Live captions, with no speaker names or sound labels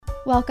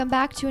Welcome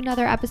back to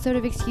another episode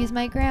of Excuse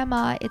My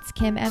Grandma. It's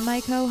Kim and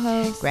my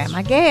co-host,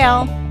 Grandma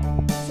Gail.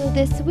 So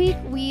this week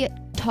we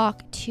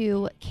talked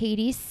to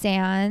Katie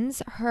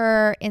Sands.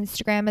 Her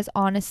Instagram is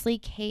Honestly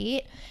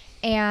Kate,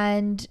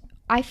 and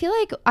I feel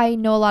like I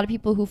know a lot of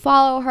people who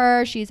follow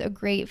her. She's a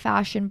great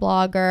fashion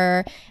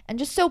blogger and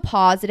just so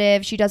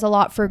positive. She does a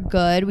lot for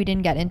good. We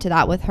didn't get into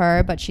that with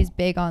her, but she's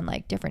big on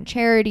like different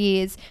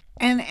charities.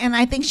 And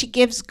I think she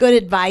gives good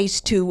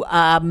advice to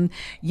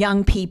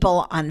young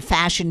people on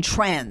fashion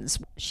trends.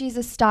 She's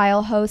a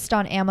style host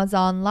on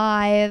Amazon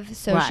Live,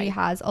 so Right. she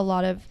has a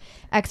lot of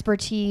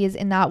expertise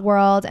in that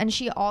world. And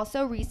she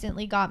also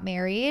recently got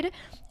married,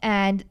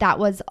 and that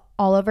was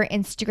all over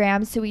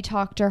Instagram. So we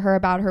talked to her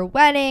about her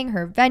wedding,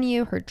 her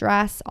venue, her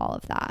dress, all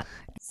of that.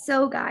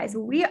 So guys,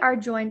 we are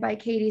joined by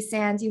Katie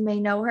Sands. You may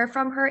know her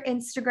from her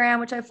Instagram,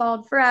 which I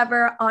followed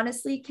forever,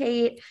 Honestly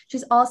Kate.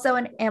 She's also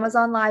an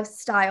Amazon Live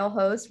style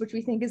host, which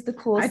we think is the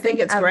coolest I think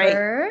thing it's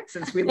ever. great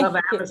since we love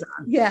Amazon.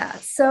 Yeah.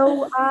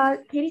 So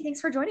Katie,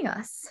 thanks for joining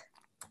us.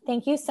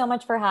 Thank you so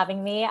much for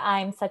having me.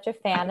 I'm such a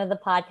fan of the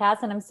podcast,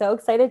 and I'm so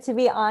excited to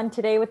be on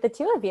today with the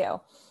two of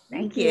you.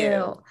 Thank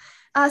you.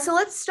 So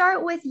let's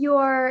start with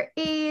your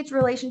age,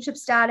 relationship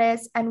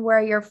status, and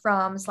where you're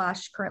from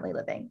 / currently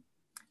living.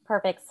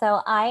 Perfect.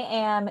 So I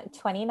am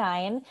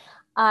 29.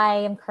 I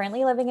am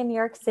currently living in New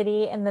York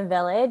City in the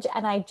Village,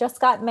 and I just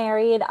got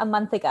married a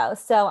month ago.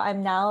 So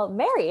I'm now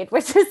married,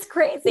 which is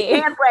crazy.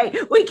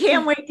 We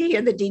can't wait to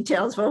hear the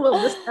details, but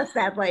we'll discuss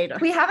that later.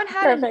 We haven't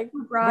had Perfect.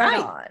 a bride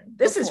on.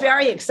 This is before.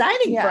 very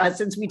exciting for Yeah. us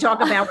since we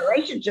talk about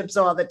relationships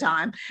all the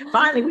time.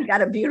 Finally, we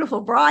got a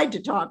beautiful bride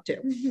to talk to.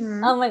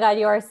 Mhm. Oh my God,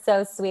 you are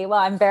so sweet. Well,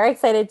 I'm very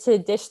excited to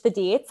dish the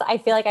deets. I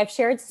feel like I've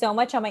shared so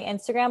much on my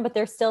Instagram, but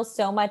there's still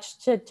so much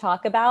to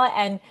talk about.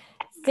 And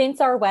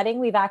since our wedding,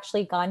 we've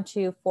actually gone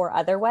to 4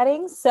 other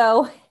weddings.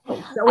 So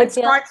So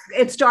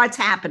it starts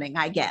happening,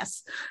 I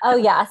guess. oh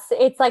yes,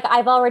 it's like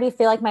I've already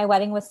feel like my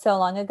wedding was so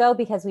long ago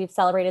because we've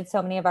celebrated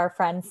so many of our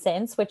friends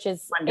since, which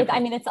is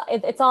Wonderful.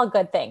 it's all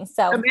good things.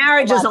 So The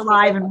marriage a is lot of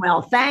alive people- and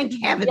well. Thank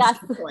heavens. Yes.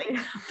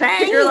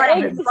 Thank You're like,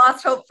 heavens.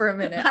 lost hope for a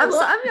minute. I'm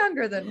I'm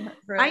younger than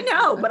her. I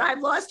know, but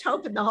I've lost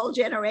hope in the whole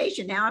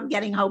generation. Now I'm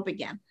getting hope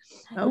again.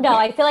 Okay. No,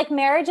 I feel like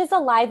marriage is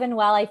alive and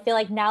well. I feel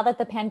like now that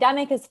the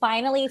pandemic is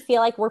finally,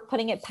 feel like we're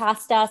putting it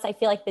past us. I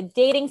feel like the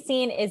dating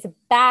scene is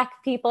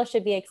back. People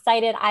should be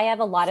excited. I have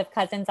a lot of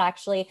cousins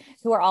actually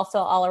who are also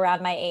all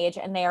around my age,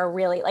 and they are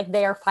really like,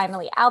 they are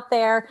finally out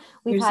there.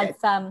 We've had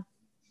some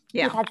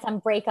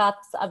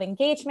breakups of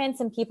engagements,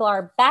 and people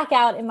are back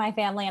out in my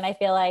family. And I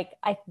feel like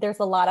there's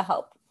a lot of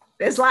hope.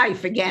 There's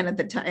life again at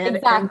the time.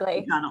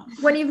 Exactly.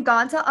 When you've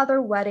gone to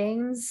other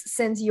weddings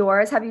since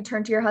yours, have you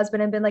turned to your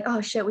husband and been like, oh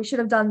shit, we should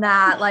have done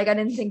that? Like, I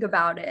didn't think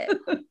about it.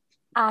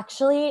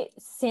 Actually,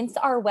 since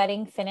our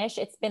wedding finished,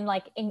 it's been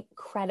like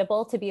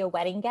incredible to be a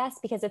wedding guest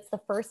because it's the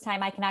first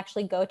time I can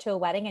actually go to a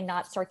wedding and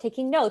not start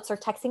taking notes or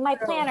texting my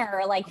planner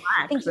or like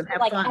thinking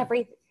like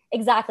everything.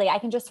 Exactly. I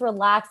can just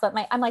relax.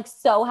 I'm like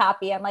so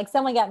happy. I'm like,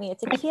 someone get me a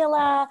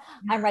tequila.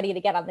 I'm ready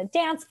to get on the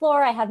dance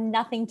floor. I have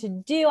nothing to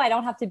do. I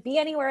don't have to be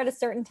anywhere at a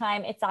certain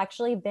time. It's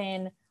actually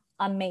been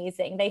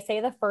amazing. They say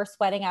the first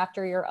wedding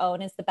after your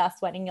own is the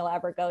best wedding you'll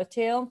ever go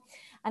to.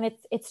 And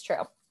it's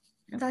true.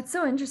 That's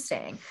so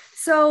interesting.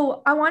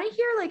 So I want to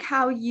hear like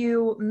how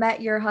you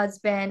met your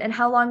husband and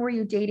how long were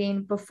you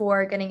dating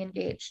before getting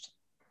engaged?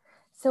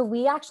 So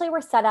we actually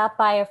were set up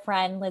by a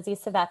friend, Lizzie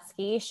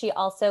Savetsky. She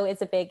also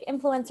is a big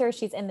influencer.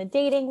 She's in the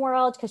dating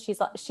world because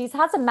she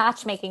has a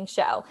matchmaking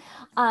show.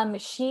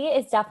 She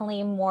is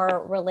definitely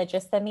more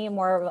religious than me,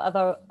 more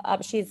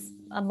of she's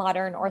a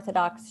modern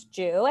Orthodox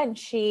Jew. And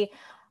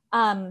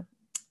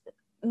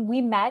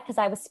we met because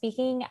I was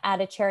speaking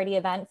at a charity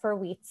event for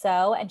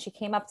Wheatso, and she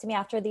came up to me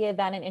after the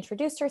event and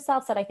introduced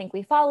herself, said, I think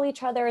we follow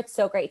each other. It's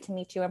so great to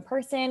meet you in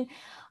person.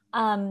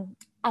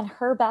 And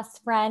her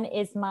best friend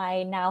is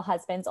my now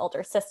husband's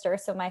older sister.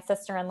 So my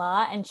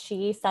sister-in-law, and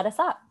she set us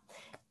up.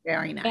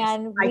 Very nice.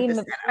 And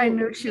I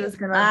knew she was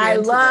going to. I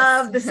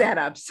love the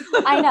setups.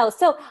 I know.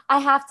 So I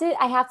have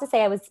to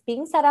say I was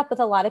being set up with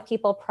a lot of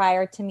people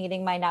prior to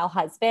meeting my now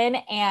husband.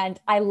 And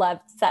I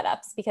loved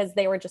setups because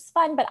they were just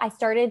fun. But I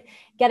started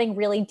getting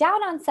really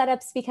down on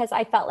setups because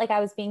I felt like I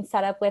was being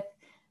set up with,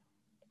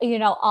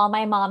 all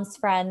my mom's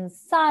friends'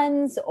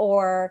 sons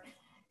or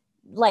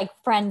like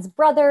friends'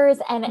 brothers.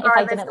 And if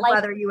I didn't like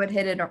whether you would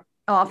hit it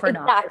off or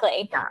not.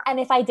 Exactly. Yeah. And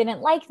if I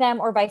didn't like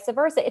them or vice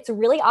versa, it's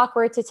really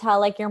awkward to tell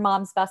like your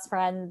mom's best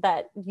friend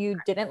that you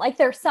didn't like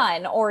their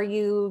son or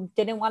you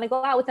didn't want to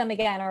go out with them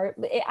again.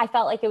 I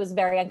felt like it was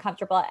very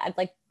uncomfortable.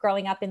 Like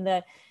growing up in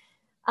the,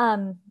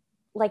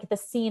 like the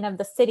scene of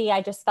the city,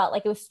 I just felt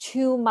like it was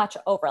too much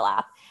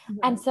overlap. Mm-hmm.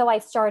 And so I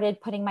started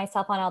putting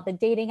myself on all the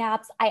dating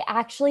apps. I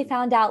actually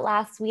found out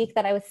last week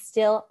that I was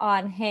still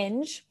on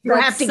Hinge. You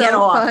have to get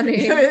off.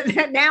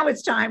 Now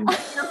it's time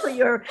for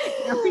your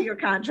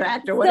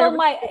contract or whatever.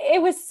 So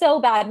it was so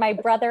bad. My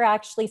brother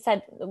actually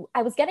said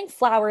I was getting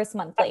flowers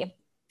monthly.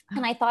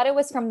 And I thought it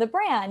was from the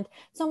brand.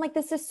 So I'm like,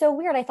 this is so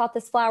weird. I thought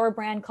this flower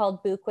brand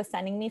called Book was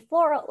sending me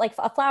floral, like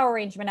a flower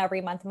arrangement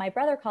every month. And my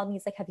brother called me.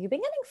 He's like, have you been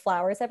getting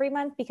flowers every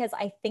month? Because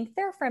I think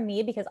they're from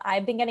me because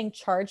I've been getting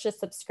charged a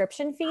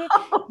subscription fee.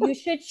 You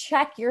should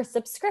check your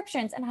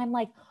subscriptions. And I'm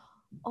like,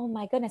 oh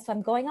my goodness. So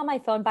I'm going on my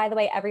phone. By the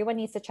way, everyone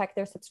needs to check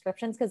their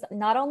subscriptions because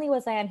not only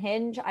was I on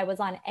Hinge, I was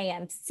on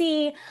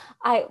AMC,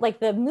 I like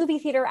the movie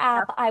theater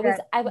app. I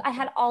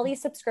had all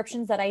these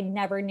subscriptions that I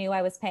never knew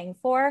I was paying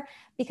for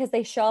because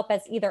they show up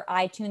as either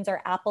iTunes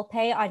or Apple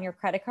Pay on your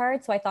credit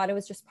card. So I thought it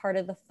was just part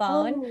of the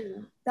phone.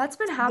 Oh, that's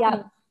been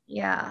happening.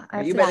 Yeah.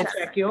 You better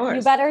check yours.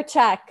 You better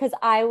check because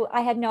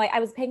I had I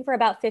was paying for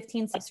about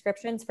 15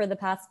 subscriptions for the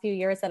past few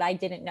years that I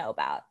didn't know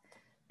about.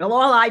 Well,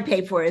 all I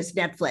pay for is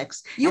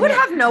Netflix. You would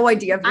have no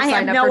idea. I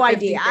have no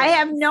idea. I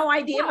have no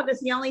idea because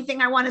the only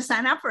thing I want to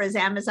sign up for is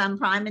Amazon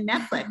Prime and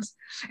Netflix,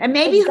 and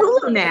maybe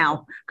Hulu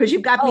now because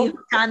you've got me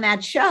hooked on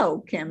that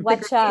show, Kim.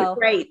 What show?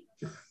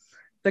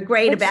 The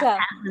Great about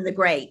Catherine the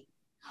Great.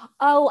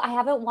 Oh, I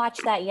haven't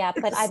watched that yet,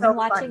 but I've been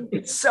watching.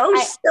 It's so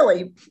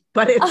silly,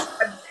 but it's.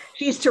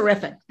 She's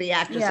terrific. The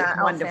actress is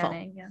wonderful.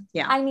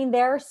 Yeah. I mean,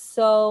 there are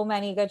so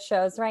many good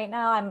shows right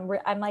now.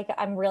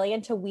 I'm really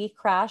into We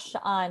Crash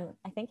on,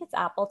 I think it's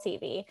Apple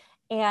TV,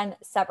 and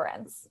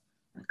Severance.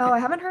 Oh, I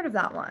haven't heard of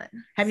that one.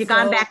 Have you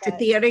gone back to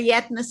theater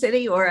yet in the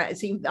city? Or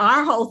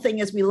our whole thing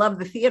is we love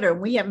the theater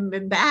and we haven't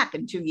been back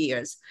in 2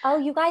 years. Oh,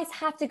 you guys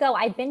have to go.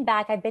 I've been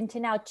back. I've been to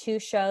now 2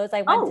 shows.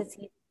 I went to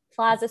see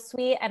Plaza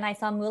Suite and I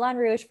saw Moulin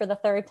Rouge for the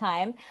 3rd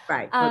time.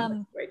 Right.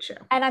 Great show.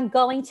 And I'm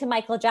going to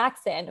Michael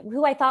Jackson,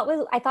 who I thought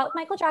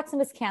Michael Jackson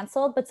was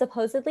canceled, but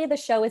supposedly the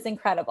show is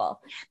incredible.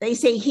 They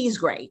say he's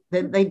great.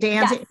 The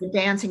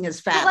dancing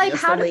is fabulous. But like,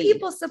 how do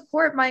people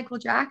support Michael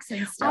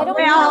Jackson still? I don't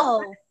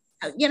know.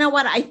 You know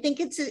what? I think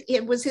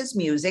it was his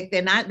music.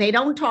 They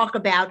don't talk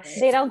about.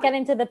 They don't get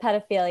into the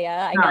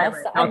pedophilia, I guess,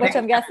 which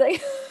I'm guessing.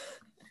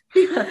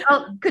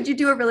 Could you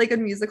do a really good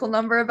musical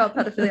number about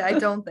pedophilia? I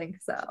don't think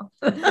so.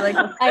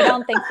 I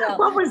don't think so.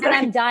 What was that?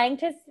 I'm dying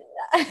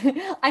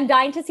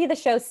to see the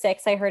show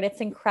 6. I heard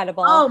it's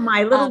incredible. Oh,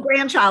 my little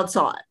grandchild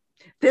saw it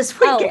this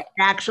weekend,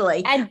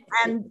 actually.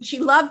 And she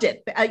loved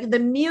it. The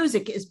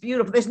music is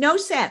beautiful. There's no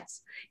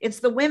sets. It's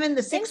the women,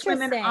 the 6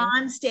 women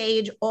on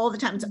stage all the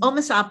time. It's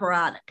almost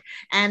operatic.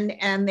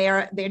 And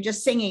they're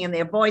just singing and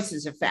their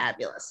voices are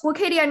fabulous. Well,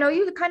 Katie, I know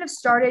you kind of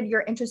started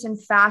your interest in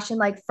fashion,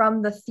 like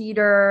from the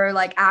theater,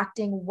 like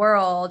acting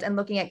world and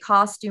looking at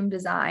costume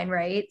design,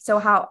 right? So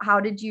how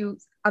did you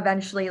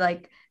eventually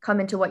like come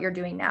into what you're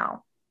doing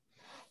now?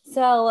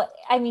 So,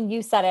 I mean,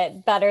 you said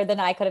it better than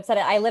I could have said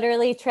it. I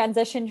literally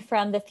transitioned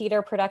from the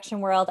theater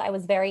production world. I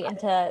was very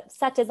into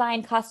set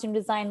design, costume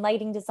design,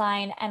 lighting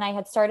design, and I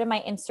had started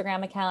my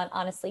Instagram account,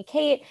 Honestly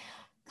Kate,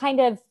 kind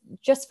of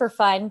just for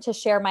fun to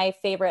share my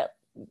favorite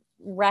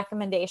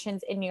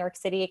recommendations in New York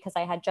City because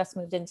I had just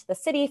moved into the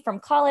city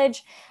from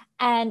college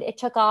and it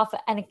took off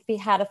and it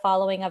had a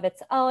following of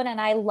its own.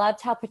 And I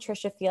loved how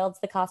Patricia Fields,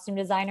 the costume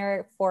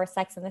designer for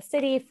Sex and the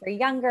City for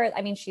younger,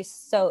 I mean, she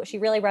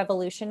really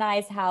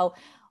revolutionized how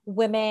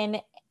women,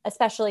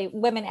 especially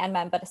women and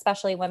men, but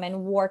especially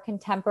women, wore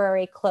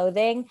contemporary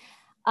clothing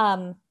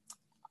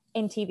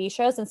in TV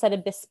shows instead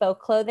of bespoke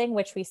clothing,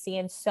 which we see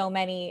in so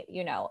many,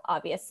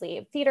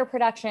 obviously theater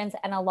productions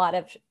and a lot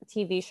of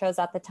TV shows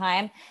at the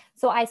time.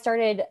 So I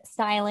started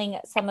styling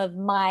some of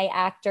my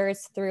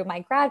actors through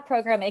my grad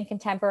program in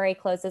contemporary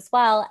clothes as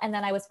well. And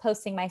then I was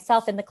posting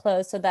myself in the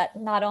clothes so that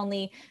not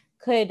only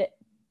could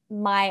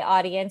my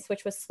audience,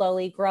 which was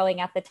slowly growing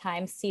at the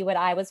time, see what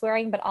I was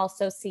wearing, but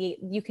also see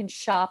you can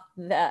shop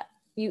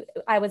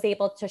I was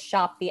able to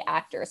shop the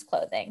actors'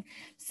 clothing.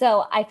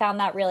 So I found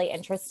that really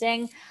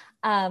interesting.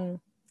 And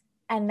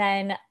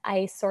then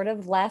I sort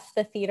of left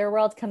the theater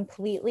world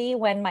completely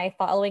when my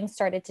following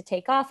started to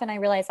take off. And I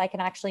realized I can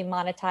actually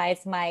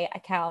monetize my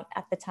account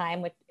at the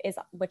time,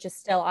 which is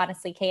still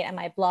Honestly Kate. And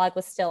my blog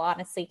was still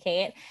Honestly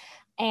Kate.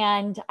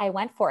 And I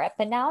went for it.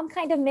 But now I'm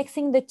kind of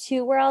mixing the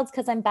 2 worlds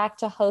because I'm back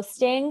to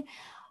hosting,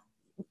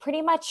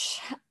 pretty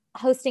much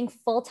hosting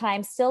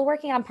full-time, still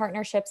working on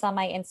partnerships on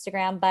my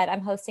Instagram, but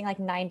I'm hosting like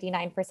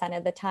 99%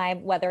 of the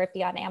time, whether it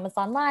be on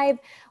Amazon Live.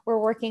 We're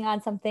working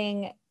on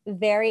something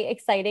very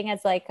exciting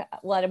as like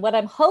what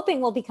I'm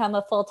hoping will become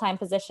a full-time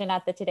position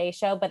at the Today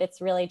Show, but it's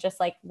really just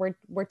like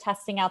we're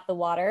testing out the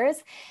waters.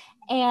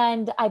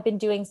 And I've been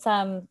doing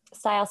some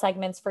style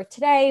segments for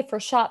Today, for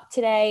Shop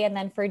Today, and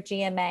then for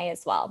GMA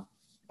as well.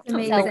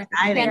 Amazing.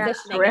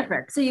 So,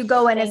 terrific. So you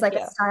go in as like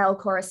a style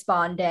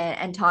correspondent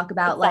and talk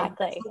about like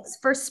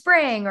for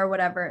spring or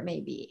whatever it may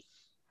be.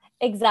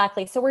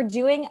 Exactly. So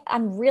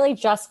I'm really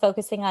just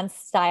focusing on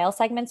style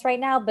segments right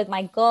now, but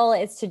my goal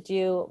is to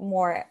do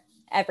more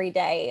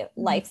everyday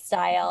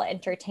lifestyle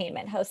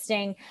entertainment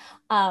hosting.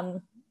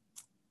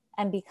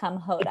 And become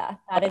Hoda.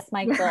 That is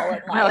my goal in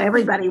life. Well,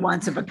 everybody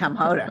wants to become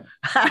Hoda.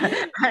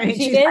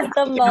 She is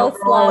the most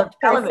loved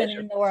person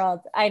in the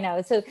world. I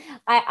know. So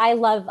I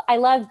love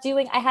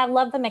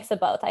the mix of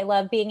both. I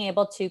love being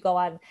able to go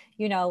on,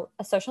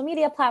 a social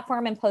media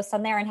platform and post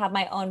on there and have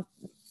my own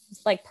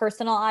like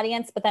personal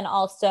audience, but then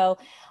also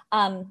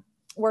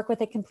work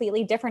with a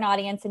completely different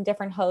audience and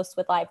different hosts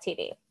with live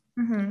TV.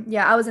 Mm-hmm.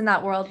 Yeah, I was in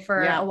that world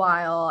for a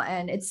while,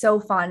 and it's so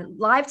fun.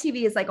 Live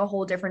TV is like a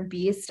whole different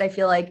beast. I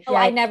feel like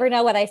I never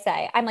know what I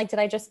say. I'm like, did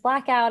I just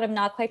black out? I'm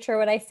not quite sure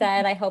what I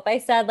said. I hope I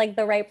said like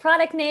the right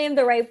product name,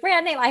 the right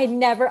brand name.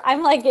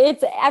 I'm like,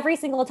 it's every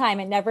single time.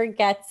 It never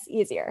gets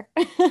easier.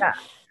 Yeah.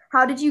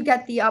 How did you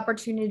get the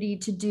opportunity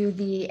to do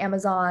the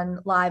Amazon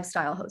Live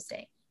style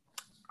hosting?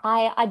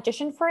 I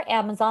auditioned for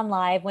Amazon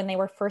Live when they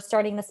were first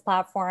starting this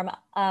platform,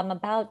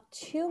 about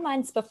 2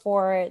 months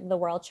before the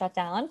world shut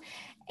down.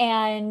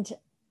 And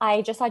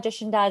I just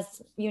auditioned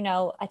as,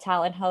 a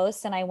talent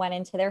host, and I went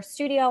into their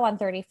studio on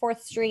 34th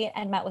Street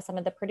and met with some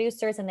of the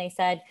producers, and they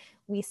said,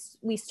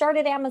 we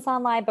started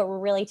Amazon Live, but we're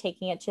really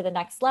taking it to the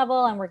next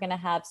level, and we're going to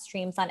have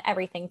streams on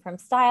everything from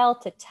style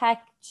to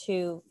tech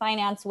to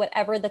finance,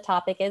 whatever the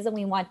topic is, and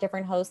we want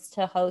different hosts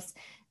to host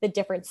the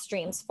different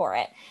streams for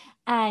it.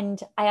 And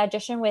I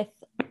auditioned with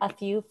a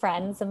few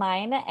friends of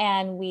mine,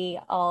 and we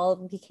all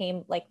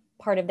became like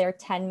part of their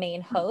 10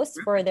 main hosts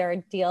for their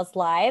deals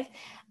live.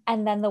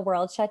 And then the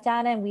world shut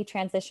down and we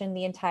transitioned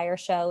the entire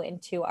show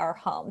into our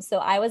home. So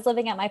I was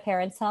living at my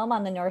parents' home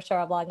on the North Shore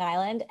of Long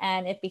Island,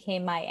 and it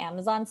became my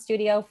Amazon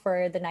studio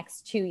for the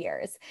next 2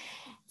 years.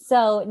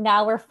 So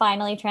now we're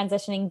finally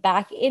transitioning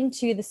back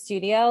into the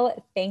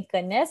studio. Thank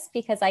goodness,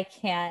 because I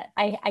can't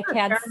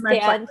stand.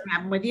 Like what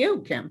happened with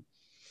you, Kim?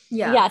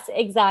 Yeah. Yes,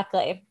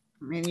 exactly.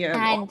 I mean, your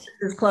office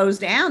is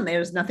closed down. There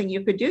was nothing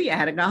you could do. You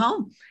had to go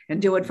home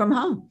and do it from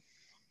home.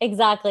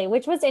 Exactly,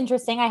 which was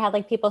interesting. I had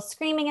like people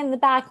screaming in the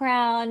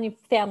background,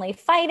 family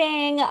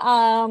fighting.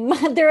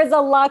 There was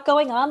a lot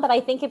going on, but I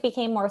think it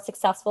became more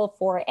successful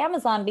for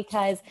Amazon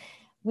because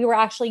we were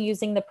actually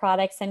using the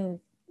products and,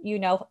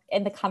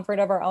 in the comfort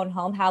of our own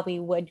home, how we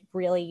would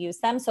really use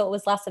them. So it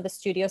was less of a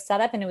studio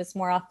setup and it was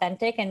more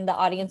authentic, and the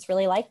audience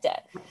really liked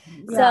it.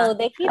 Yeah. So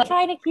they keep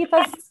trying to keep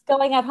us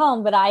going at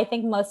home, but I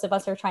think most of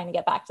us are trying to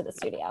get back to the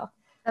studio.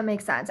 That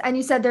makes sense. And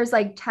you said there's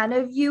like 10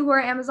 of you who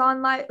are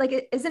Amazon Live.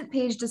 Like, isn't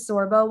Paige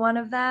DeSorbo one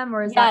of them?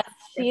 Or is that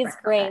she's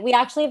great. Okay. We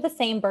actually have the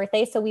same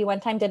birthday. So we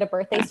one time did a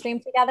birthday stream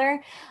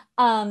together.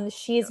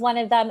 She's one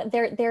of them.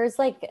 There's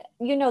like,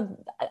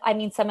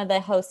 some of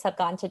the hosts have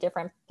gone to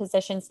different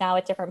positions now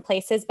at different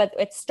places, but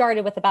it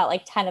started with about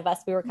like 10 of us.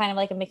 We were kind of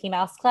like a Mickey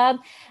Mouse club,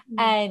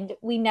 and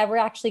we never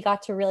actually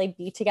got to really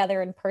be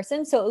together in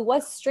person. So it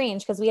was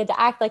strange because we had to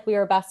act like we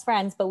were best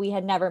friends, but we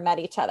had never met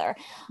each other.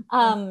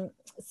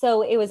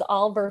 So it was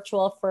all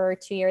virtual for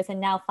 2 years.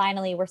 And now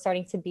finally we're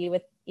starting to be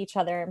with each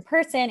other in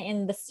person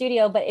in the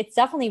studio, but it's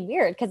definitely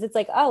weird because it's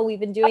like, oh, we've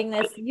been doing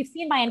this. You've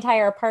seen my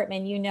entire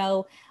apartment,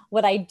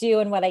 what I do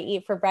and what I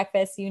eat for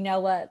breakfast.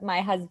 What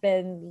my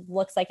husband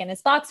looks like in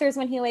his boxers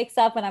when he wakes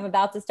up and I'm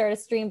about to start a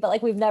stream, but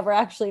like we've never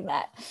actually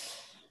met.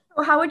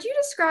 So how would you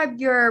describe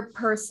your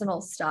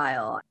personal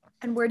style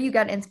and where do you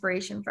get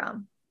inspiration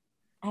from?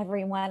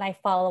 Everyone I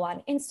follow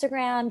on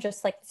Instagram,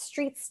 just like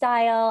street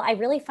style. I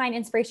really find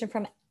inspiration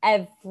from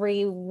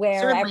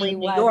everywhere. Certainly in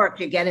New York,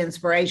 you get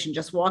inspiration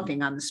just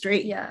walking on the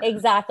street. Yeah,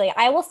 exactly.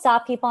 I will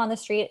stop people on the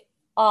street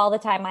all the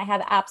time. I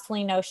have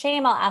absolutely no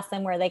shame. I'll ask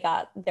them where they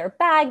got their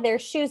bag, their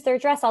shoes, their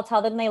dress. I'll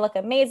tell them they look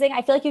amazing.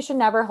 I feel like you should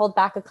never hold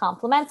back a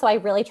compliment. So I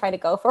really try to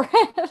go for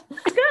it.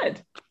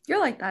 Good. You're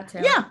like that too.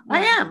 Yeah,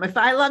 I am. If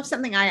I love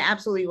something, I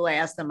absolutely will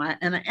ask them.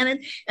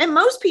 And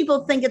most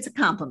people think it's a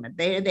compliment.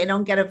 They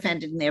don't get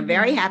offended and they're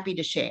very happy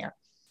to share.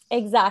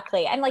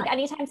 Exactly. And like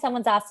anytime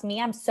someone's asked me,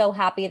 I'm so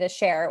happy to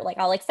share. Like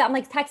I'm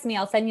like, text me,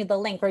 I'll send you the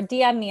link, or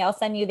DM me, I'll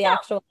send you the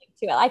actual link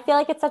to it. I feel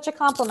like it's such a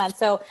compliment.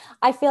 So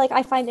I feel like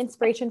I find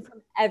inspiration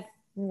from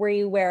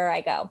everywhere I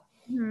go.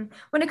 Mm-hmm.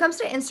 When it comes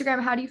to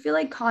Instagram, how do you feel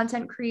like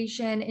content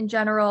creation in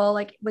general,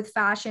 like with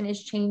fashion,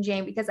 is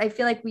changing? Because I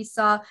feel like we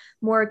saw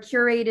more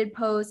curated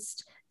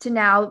posts to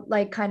now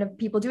like kind of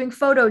people doing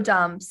photo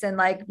dumps and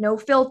like no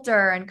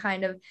filter and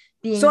kind of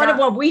being sort of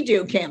what we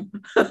do, Kim.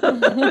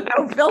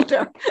 No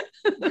filter.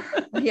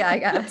 Yeah, I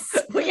guess.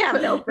 We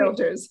have no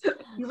filters.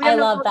 I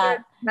love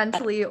that.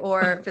 Mentally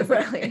or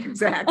physically.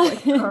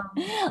 Exactly.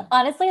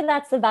 Honestly,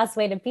 that's the best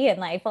way to be in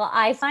life. Well,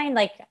 I find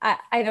like,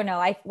 I don't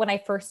know. When I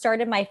first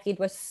started, my feed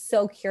was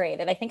so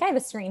curated. I think I have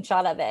a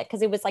screenshot of it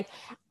because it was like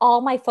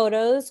all my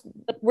photos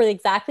were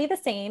exactly the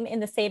same in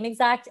the same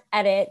exact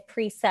edit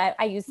preset.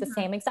 I used the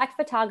same exact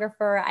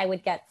photographer. I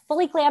would get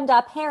fully glammed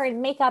up hair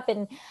and makeup,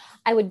 and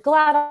I would go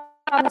out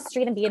on the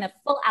street and be in a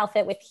full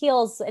outfit with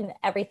heels and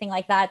everything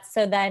like that.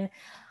 So then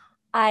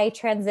I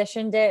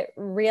transitioned it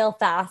real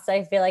fast.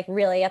 I feel like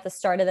really at the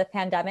start of the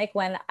pandemic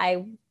when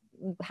I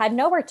had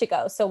nowhere to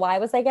go. So why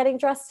was I getting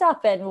dressed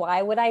up and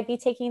why would I be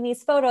taking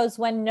these photos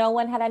when no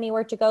one had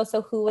anywhere to go?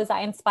 So who was I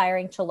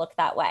inspiring to look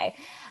that way?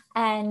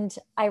 And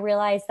I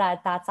realized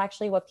that that's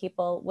actually what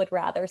people would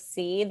rather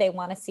see. They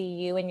want to see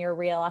you in your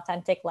real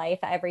authentic life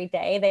every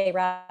day. They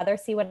rather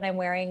see what I'm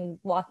wearing,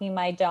 walking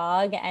my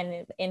dog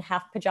and in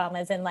half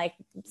pajamas and like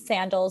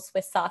sandals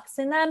with socks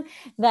in them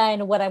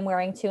than what I'm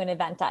wearing to an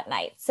event at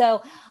night.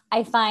 So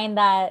I find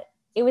that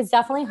it was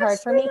definitely hard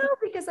for me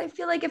because I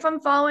feel like if I'm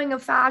following a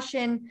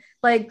fashion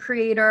like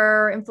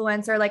creator,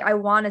 influencer, like I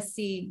want to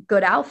see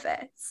good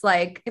outfits.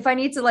 Like if I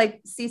need to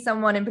like see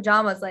someone in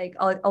pajamas, like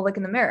I'll look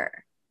in the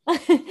mirror.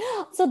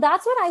 So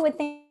that's what I would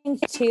think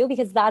too,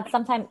 because that's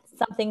sometimes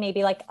something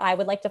maybe like I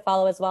would like to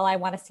follow as well. I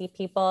want to see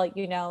people,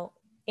 you know,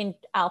 in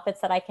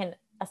outfits that I can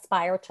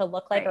aspire to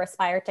look like or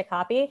aspire to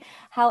copy.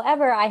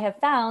 However, I have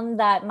found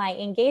that my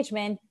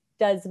engagement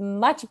does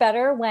much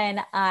better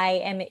when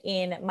I am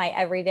in my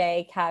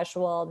everyday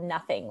casual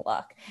nothing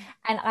look.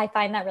 And I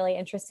find that really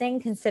interesting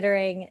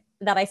considering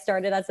that I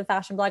started as a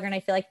fashion blogger, and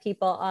I feel like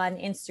people on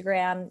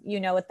Instagram,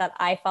 you know, that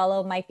I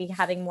follow might be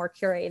having more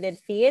curated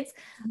feeds,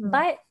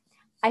 but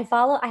I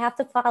have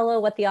to follow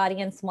what the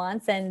audience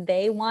wants, and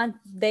they want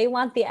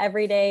the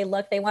everyday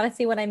look. They want to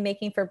see what I'm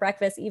making for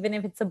breakfast, even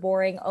if it's a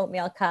boring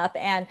oatmeal cup,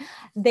 and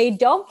they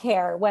don't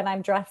care when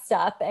I'm dressed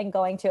up and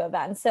going to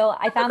events. So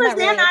I found that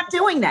they're not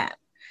doing that.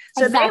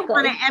 So they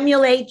want to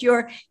emulate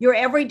your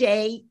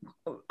everyday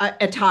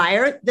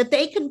attire that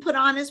they can put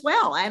on as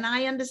well. And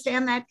I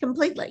understand that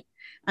completely.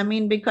 I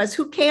mean, because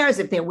who cares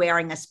if they're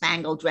wearing a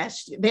spangled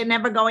dress? They're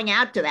never going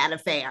out to that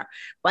affair,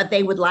 but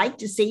they would like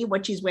to see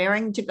what she's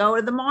wearing to go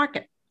to the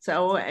market.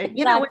 So,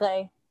 you know,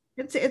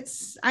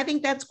 it's, I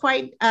think that's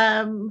quite,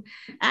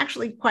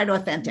 actually quite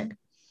authentic.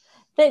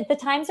 The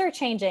times are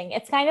changing.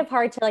 It's kind of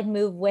hard to like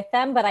move with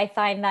them, but I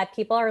find that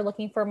people are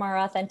looking for more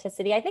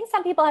authenticity. I think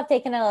some people have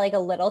taken it like a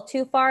little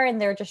too far, and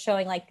they're just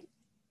showing like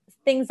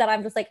things that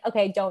I'm just like,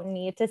 okay, don't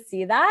need to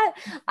see that.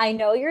 I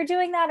know you're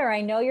doing that, or I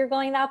know you're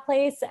going that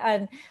place.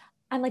 And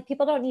I'm like,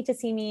 people don't need to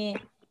see me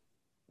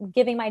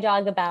giving my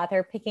dog a bath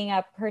or picking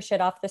up her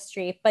shit off the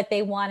street, but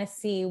they want to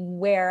see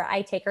where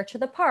I take her to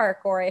the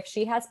park, or if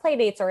she has play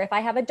dates, or if I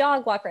have a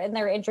dog walker, and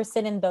they're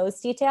interested in those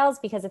details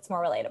because it's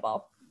more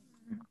relatable.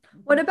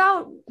 What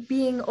about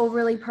being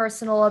overly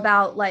personal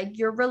about like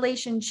your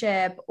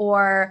relationship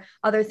or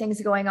other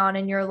things going on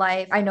in your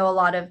life? I know a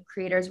lot of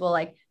creators will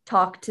like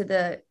talk to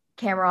the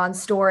camera on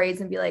stories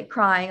and be like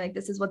crying, like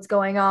this is what's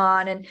going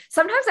on. And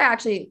sometimes I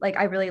actually like,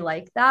 I really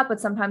like that, but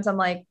sometimes I'm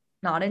like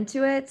not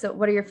into it. So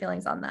what are your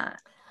feelings on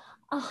that?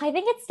 Oh, I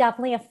think it's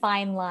definitely a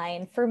fine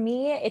line. For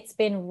me, it's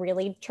been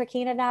really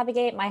tricky to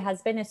navigate. My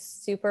husband is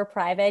super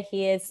private.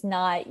 He is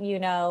not, you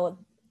know,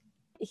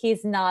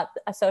 he's not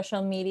a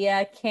social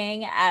media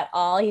king at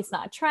all. He's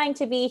not trying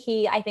to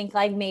be. I think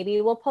like maybe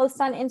will post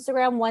on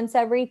Instagram once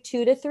every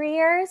 2 to 3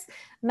 years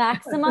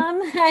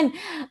maximum.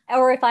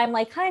 Or if I'm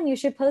like, hun, you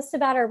should post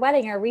about our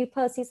wedding or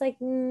repost, he's like,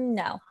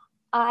 no.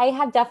 I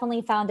have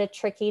definitely found it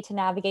tricky to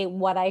navigate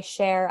what I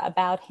share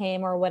about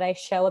him or what I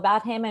show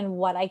about him and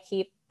what I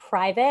keep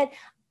private.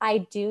 I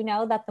do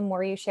know that the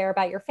more you share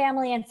about your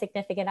family and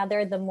significant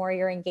other, the more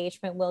your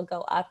engagement will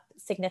go up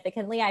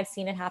significantly. I've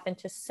seen it happen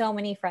to so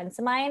many friends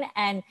of mine,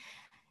 and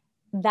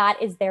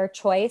that is their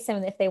choice.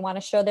 And if they want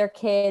to show their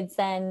kids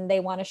and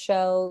they want to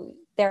show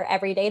their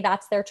everyday,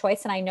 that's their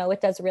choice. And I know it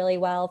does really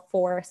well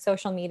for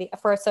social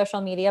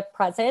media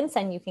presence,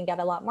 and you can get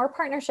a lot more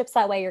partnerships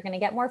that way. You're going to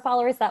get more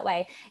followers that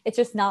way. It's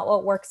just not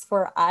what works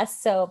for us.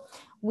 So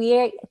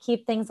we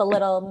keep things a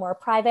little more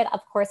private.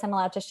 Of course, I'm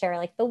allowed to share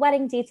like the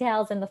wedding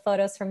details and the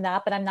photos from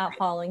that, but I'm not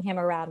following him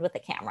around with the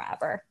camera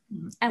ever.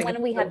 And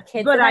when we have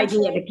kids, good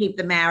idea to keep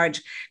the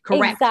marriage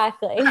correct.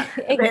 Exactly.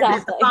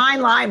 There's a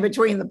fine line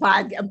between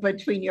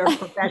between your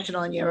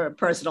professional and your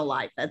personal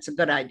life. That's a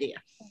good idea.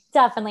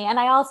 Definitely. And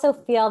I also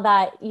feel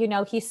that, you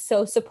know, he's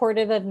so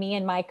supportive of me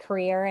and my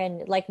career,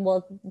 and like,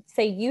 we'll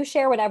say, you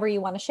share whatever you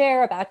want to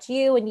share about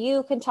you, and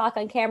you can talk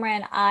on camera,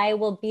 and I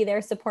will be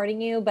there supporting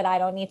you, but I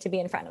don't need to be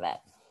in front of it.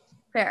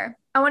 Fair.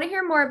 I want to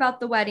hear more about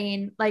the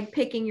wedding, like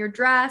picking your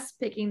dress,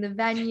 picking the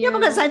venue. Yeah,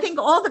 because I think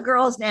all the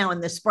girls now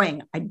in the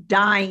spring are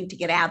dying to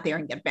get out there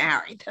and get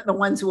married. They're the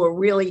ones who are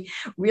really,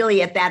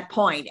 really at that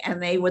point,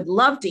 and they would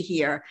love to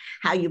hear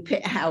how you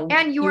pick.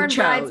 And you were in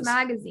Brides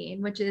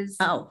magazine, which is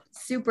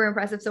super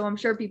impressive. So I'm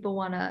sure people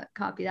want to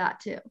copy that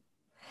too.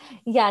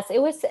 Yes,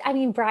 it was. I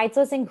mean, Brides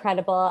was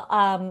incredible.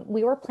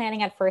 We were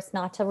planning at first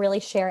not to really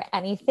share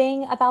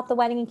anything about the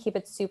wedding and keep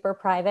it super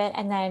private.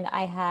 And then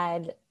I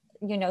had,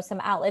 you know, some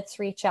outlets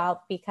reach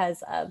out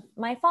because of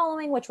my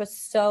following, which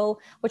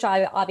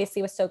I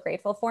obviously was so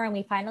grateful for. And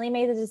we finally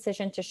made the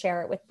decision to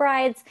share it with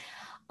Brides,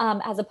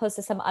 as opposed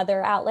to some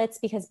other outlets,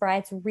 because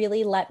Brides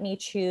really let me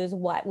choose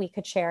what we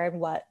could share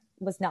and what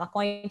was not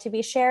going to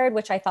be shared,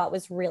 which I thought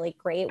was really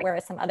great.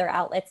 Whereas some other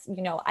outlets,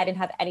 you know, I didn't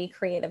have any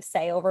creative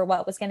say over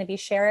what was going to be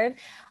shared.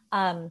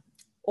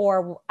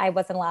 Or I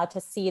wasn't allowed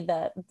to see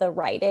the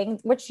writing,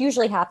 which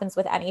usually happens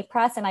with any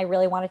press. And I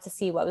really wanted to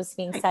see what was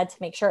being said to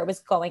make sure it was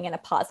going in a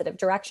positive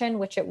direction,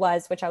 which it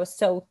was, which I was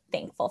so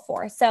thankful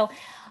for. So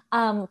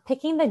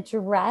picking the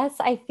dress,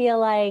 I feel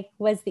like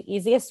was the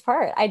easiest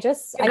part. I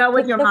go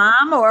with your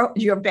mom or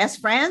your best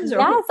friends? Or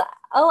yes.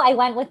 Oh, I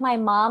went with my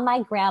mom,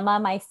 my grandma,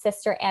 my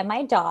sister, and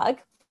my dog.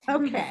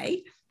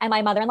 Okay. and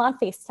my mother-in-law on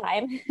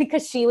FaceTime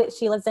because she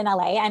lives in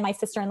LA, and my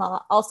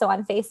sister-in-law also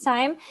on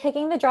FaceTime.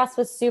 Picking the dress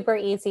was super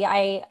easy.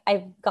 I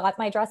got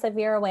my dress at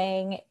Vera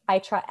Wang.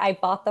 I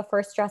bought the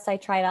first dress I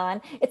tried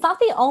on. It's not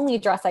the only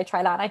dress I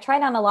tried on. I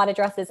tried on a lot of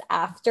dresses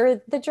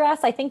after the dress.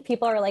 I think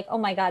people are like, oh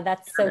my God,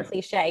 that's so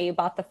cliche. You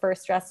bought the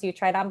first dress you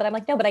tried on. But I'm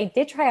like, no, but I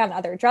did try on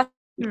other dresses.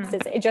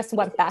 It just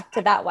went back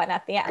to that one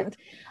at the end.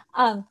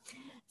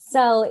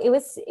 So it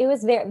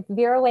was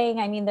Vera Wang.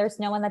 I mean, there's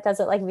no one that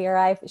does it like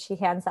Vera. She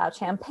hands out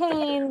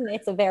champagne.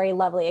 It's a very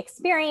lovely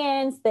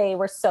experience. They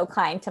were so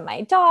kind to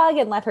my dog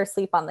and let her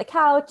sleep on the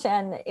couch.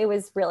 And it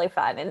was really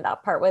fun. And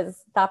that part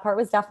was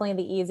definitely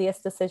the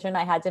easiest decision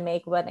I had to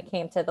make when it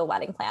came to the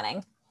wedding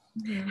planning.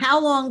 How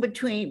long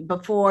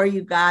before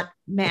you got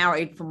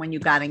married from when you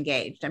got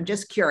engaged? I'm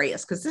just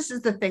curious, because this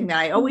is the thing that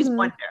I always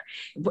wonder.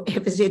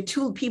 If is it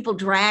two people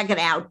drag it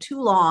out too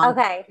long?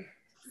 Okay.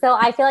 So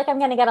I feel like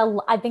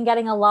I've been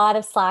getting a lot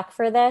of slack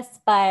for this,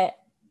 but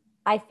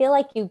I feel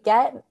like you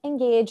get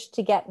engaged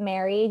to get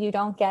married. You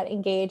don't get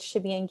engaged to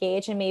be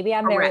engaged. And maybe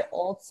I'm very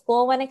old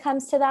school when it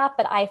comes to that,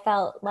 but I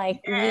felt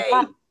like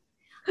I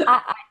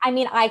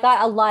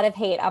got a lot of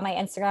hate on my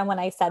Instagram when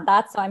I said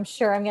that. So I'm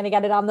sure I'm going to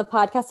get it on the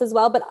podcast as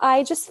well. But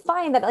I just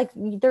find that like,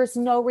 there's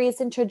no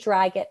reason to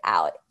drag it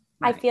out.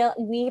 Right. I feel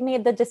we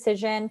made the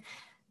decision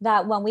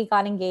that when we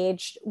got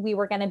engaged, we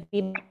were going to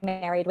be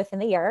married within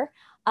the year.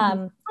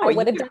 I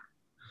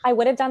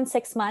would have done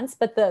 6 months,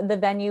 but the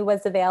venue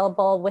was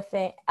available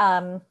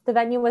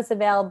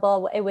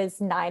It was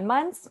 9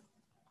 months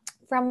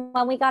from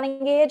when we got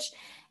engaged.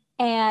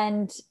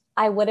 And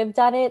I would have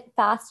done it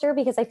faster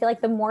because I feel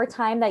like the more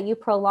time that you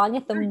prolong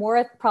it, the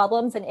more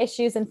problems and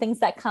issues and things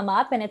that come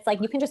up. And it's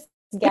like, you can just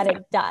get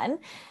it done.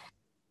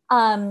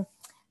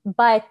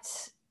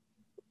 But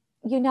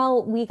you know,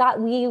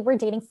 we were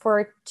dating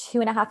for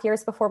 2.5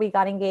 years before we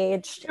got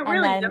engaged. You've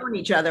really known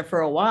each other for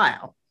a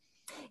while.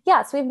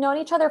 Yes, we've known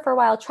each other for a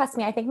while. Trust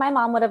me, I think my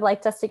mom would have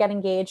liked us to get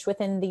engaged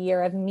within the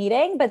year of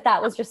meeting, but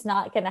that was just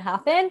not going to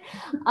happen.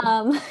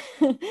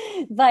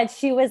 But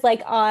she was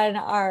like on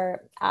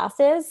our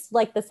asses,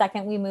 like the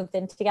second we moved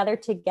in together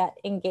to get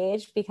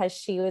engaged, because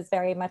she was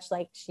very much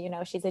like, you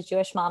know, she's a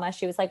Jewish mama.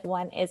 She was like,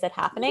 when is it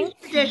happening?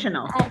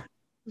 Traditional.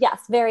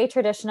 Yes, very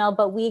traditional.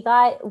 But we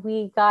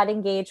got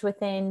engaged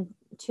within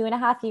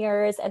 2.5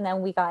 years, and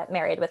then we got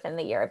married within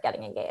the year of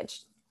getting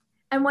engaged.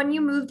 And when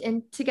you moved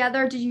in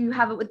together, did you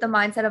have it with the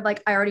mindset of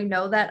like, I already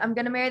know that I'm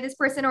going to marry this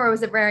person? Or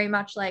was it very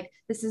much like,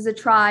 this is a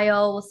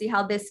trial, we'll see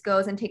how this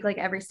goes and take like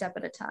every step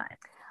at a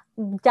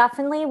time?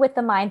 Definitely with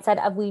the mindset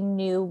of we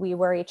knew we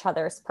were each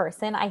other's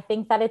person. I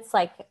think that it's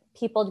like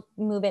people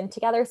move in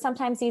together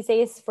sometimes these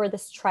days for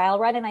this trial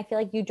run. And I feel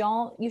like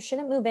you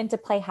shouldn't move in to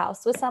play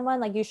house with someone.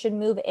 Like you should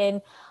move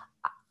in,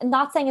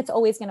 not saying it's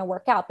always going to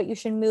work out, but you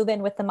should move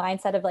in with the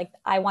mindset of like,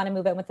 I want to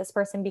move in with this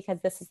person because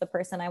this is the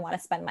person I want to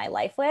spend my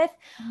life with.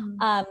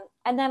 And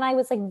then I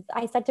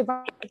said to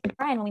Brian,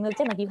 when we moved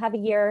in, like, you have a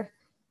year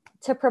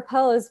to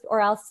propose or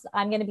else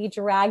I'm going to be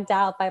dragged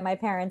out by my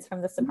parents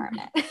from this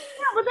apartment. Yeah,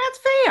 well,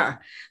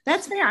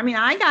 that's fair. I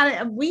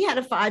mean, we had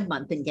a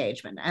 5-month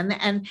engagement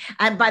and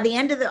by the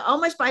end of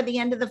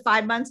the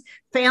 5 months,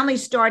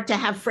 families start to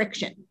have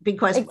friction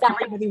because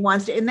everybody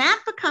wants to, and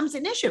that becomes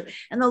an issue.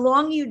 And the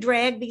longer you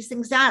drag these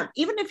things out,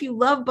 even if you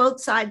love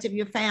both sides of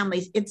your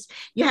families,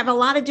 you have a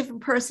lot of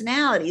different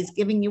personalities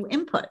giving you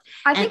input.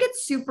 I think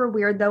it's super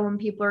weird though, when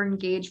people are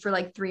engaged for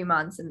like 3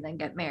 months and then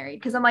get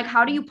married. Cause I'm like,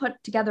 how do you put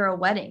together a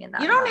wedding in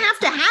that? You don't have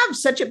to have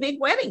such a big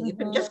wedding. You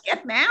can just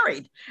get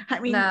married. I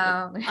mean,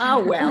 no.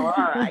 Oh, well,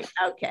 all right.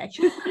 Okay.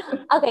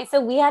 Okay.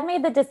 So we had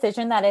made the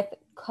decision that if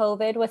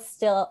COVID was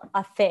still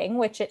a thing,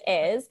 which it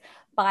is,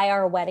 by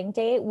our wedding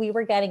date, we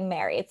were getting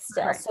married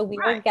still. Right. So we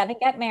were going to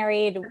get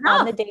married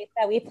on the date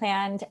that we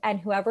planned, and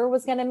whoever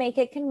was going to make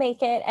it can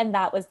make it. And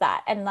that was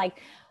that. And like,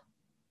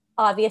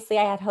 obviously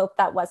I had hoped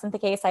that wasn't the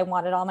case. I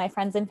wanted all my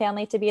friends and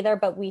family to be there,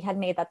 but we had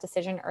made that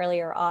decision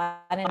earlier on,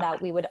 and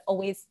that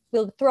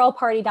we'll throw a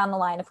party down the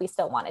line if we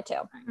still wanted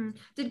to.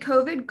 Did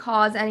COVID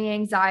cause any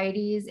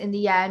anxieties in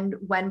the end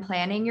when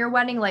planning your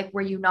wedding? Like,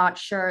 were you not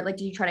sure? Like,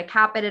 did you try to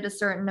cap it at a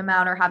certain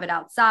amount or have it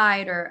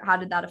outside, or how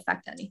did that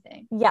affect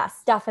anything?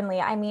 Yes,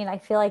 definitely. I mean, I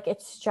feel like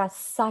it's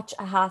just such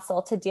a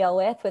hassle to deal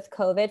with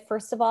COVID.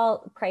 First of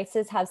all,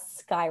 prices have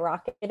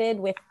skyrocketed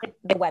with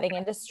the wedding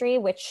industry,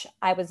 which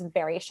I was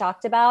very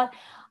shocked about.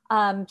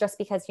 Just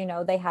because, you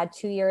know, they had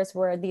 2 years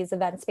where these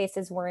event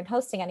spaces weren't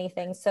hosting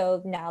anything.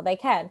 So now they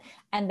can,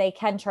 and they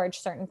can charge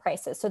certain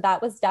prices. So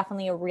that was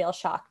definitely a real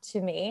shock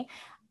to me.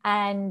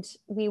 And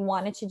we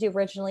wanted to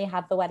originally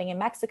have the wedding in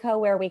Mexico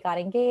where we got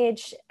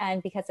engaged.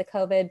 And because of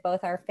COVID,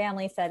 both our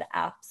families said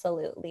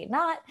absolutely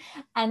not.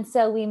 And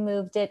so we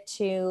moved it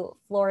to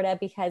Florida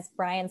because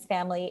Brian's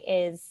family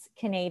is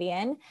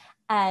Canadian.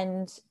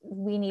 And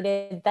we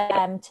needed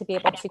them to be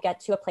able to get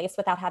to a place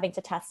without having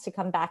to test to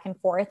come back and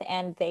forth.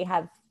 And they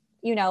have,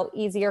 you know,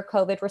 easier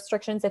COVID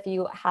restrictions if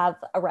you have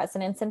a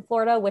residence in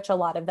Florida, which a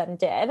lot of them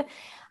did.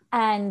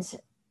 And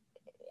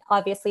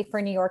obviously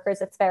for New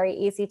Yorkers, it's very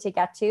easy to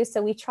get to.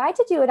 So we tried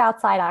to do it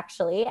outside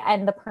actually.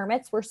 And the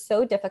permits were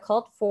so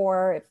difficult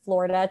for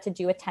Florida to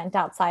do a tent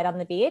outside on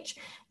the beach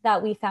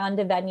that we found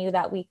a venue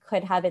that we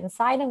could have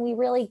inside. And we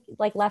really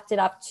like left it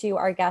up to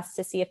our guests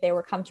to see if they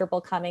were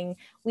comfortable coming.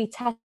 We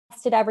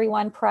tested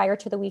everyone prior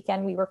to the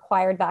weekend. We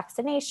required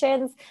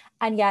vaccinations.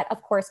 And yet,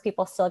 of course,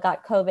 people still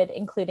got COVID,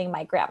 including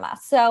my grandma.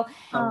 So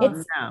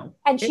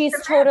she's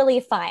totally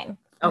fine.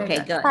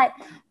 Okay, good.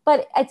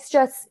 But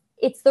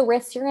it's the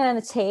risk you're going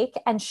to take.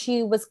 And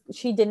she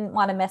didn't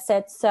want to miss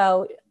it.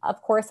 So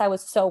of course I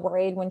was so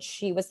worried when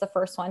she was the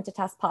first one to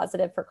test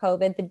positive for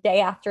COVID the day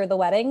after the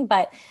wedding,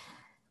 but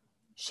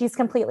she's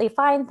completely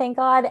fine. Thank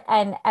God.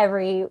 And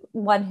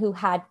everyone who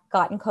had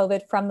gotten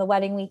COVID from the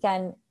wedding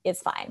weekend is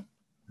fine.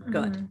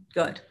 Good,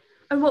 good.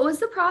 And what was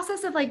the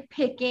process of like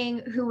picking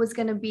who was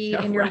going to be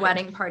in your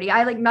wedding party?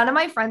 None of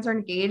my friends are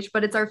engaged,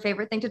 but it's our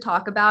favorite thing to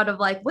talk about of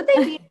like, would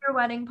they be in your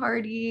wedding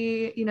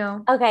party?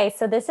 Okay.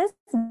 So this is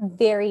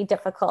very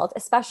difficult,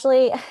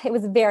 especially it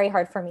was very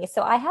hard for me.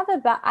 So I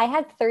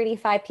had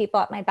 35 people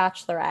at my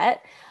bachelorette.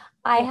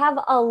 I have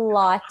a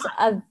lot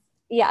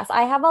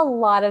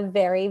of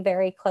very,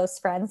 very close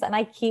friends, and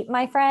I keep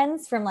my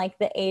friends from like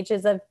the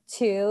ages of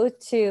 2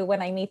 to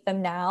when I meet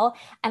them now.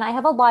 And I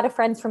have a lot of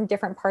friends from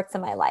different parts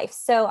of my life.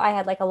 So I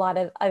had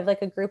I have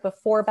a group of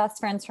 4 best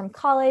friends from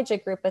college, a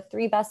group of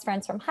 3 best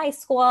friends from high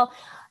school,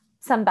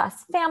 some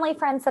best family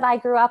friends that I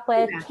grew up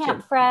with,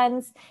 camp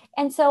friends.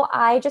 And so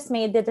I just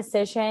made the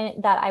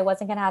decision that I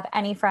wasn't going to have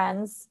any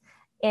friends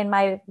in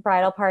my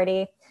bridal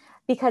party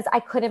because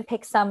I couldn't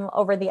pick some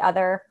over the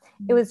other.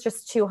 It was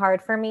just too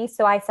hard for me.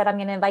 So I said, I'm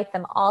going to invite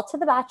them all to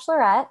the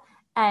bachelorette.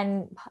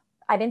 And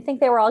I didn't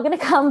think they were all going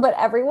to come, but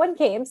everyone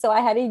came. So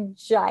I had a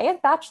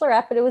giant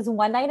bachelorette, but it was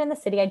one night in the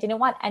city. I didn't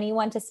want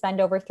anyone to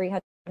spend over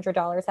 $300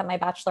 at my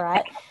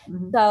bachelorette.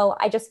 Mm-hmm. So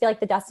I just feel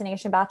like the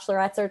destination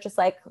bachelorettes are just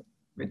like,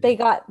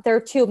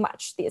 they're too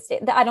much these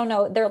days. I don't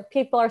know.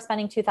 People are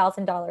spending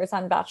 $2,000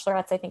 on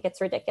bachelorettes. I think it's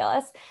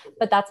ridiculous,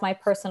 but that's my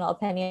personal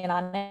opinion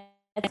on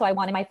it. So I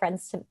wanted my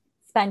friends to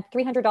spend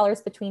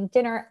 $300 between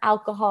dinner,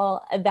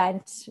 alcohol,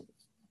 event,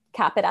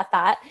 cap it at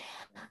that.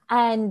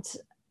 And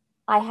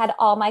I had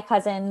all my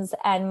cousins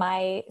and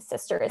my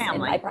sisters in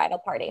my bridal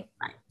party.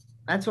 Right.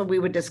 That's what we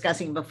were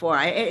discussing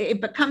before. It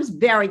becomes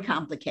very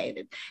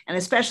complicated. And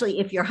especially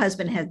if your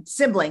husband had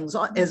siblings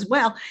as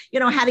well,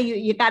 how do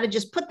you got to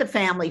just put the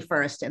family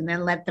first and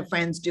then let the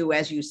friends do,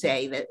 as you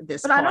say,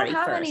 this party. But I don't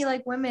have first. any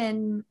like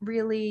women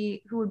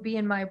really who would be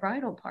in my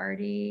bridal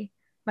party.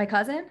 My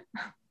cousin?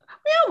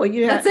 Yeah, well,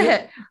 you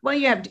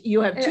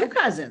have 2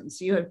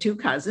 cousins. You have 2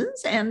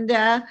 cousins, and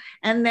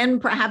then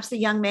perhaps the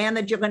young man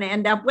that you're going to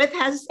end up with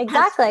has sisters.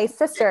 Exactly.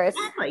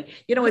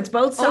 It's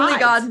both sides. Only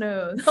God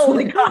knows.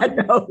 Only God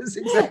knows.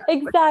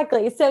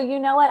 Exactly. So you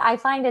know what?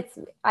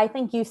 I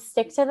think you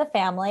stick to the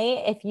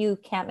family if you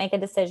can't make a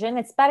decision.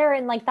 It's better,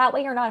 and like that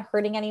way you're not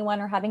hurting anyone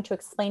or having to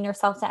explain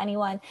yourself to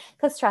anyone.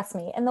 Because trust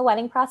me, in the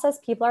wedding process,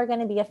 people are going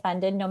to be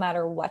offended no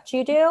matter what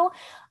you do.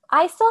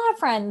 I still have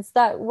friends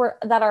that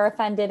are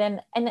offended.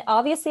 And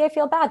obviously I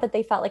feel bad that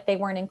they felt like they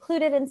weren't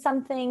included in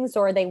some things,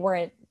 or they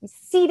weren't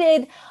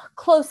seated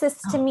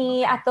closest to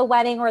me at the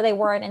wedding, or they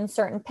weren't in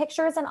certain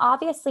pictures. And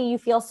obviously you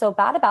feel so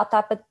bad about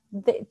that, but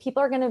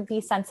people are going to be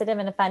sensitive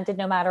and offended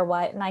no matter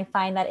what. And I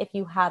find that if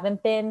you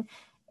haven't been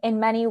in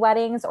many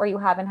weddings or you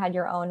haven't had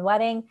your own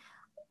wedding,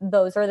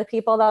 those are the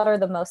people that are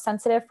the most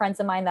sensitive. Friends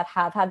of mine that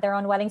have had their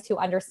own weddings who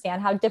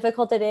understand how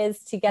difficult it is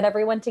to get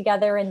everyone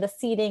together and the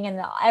seating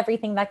and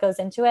everything that goes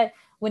into it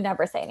would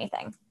never say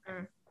anything.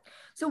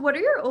 So what are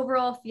your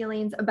overall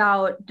feelings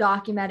about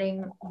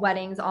documenting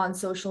weddings on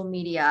social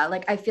media?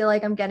 Like, I feel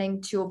like I'm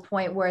getting to a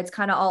point where it's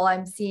kind of all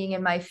I'm seeing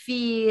in my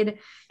feed,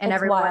 and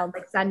everyone's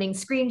like sending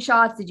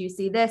screenshots. Did you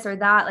see this or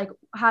that? Like,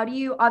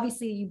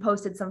 obviously you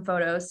posted some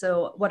photos.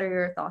 So what are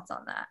your thoughts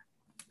on that?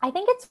 I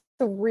think it's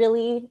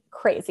really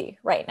crazy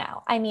right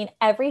now. I mean,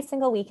 every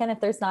single weekend, if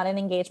there's not an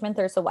engagement,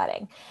 there's a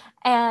wedding.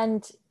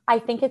 And I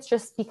think it's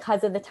just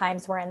because of the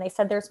times we're in. They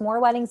said there's more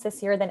weddings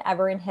this year than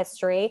ever in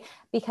history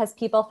because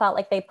people felt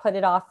like they put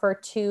it off for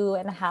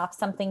 2.5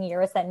 something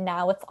years, that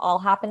now it's all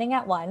happening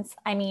at once.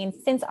 I mean,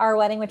 since our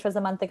wedding, which was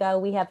a month ago,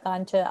 we have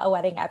gone to a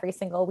wedding every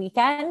single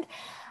weekend.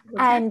 Okay.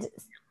 And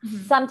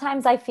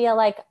sometimes I feel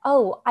like,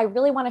 I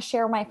really want to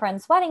share my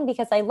friend's wedding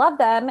because I love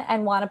them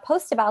and want to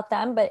post about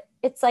them. But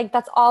it's like,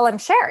 that's all I'm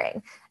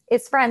sharing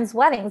is friends'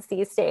 weddings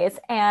these days.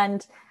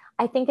 And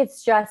I think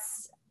it's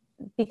just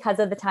because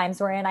of the times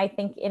we're in. I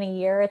think in a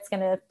year, it's going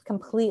to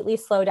completely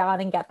slow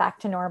down and get back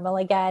to normal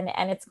again.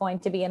 And it's going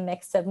to be a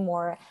mix of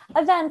more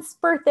events,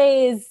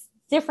 birthdays,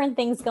 different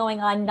things going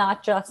on,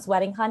 not just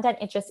wedding content.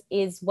 It just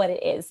is what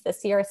it is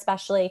this year,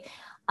 especially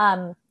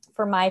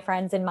for my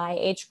friends in my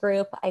age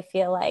group. I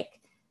feel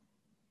like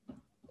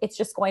it's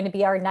just going to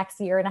be our next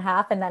 1.5 years,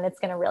 and then it's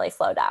going to really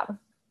slow down.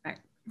 Right.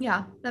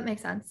 Yeah, that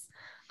makes sense.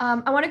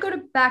 I want to go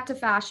back to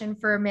fashion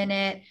for a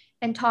minute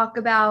and talk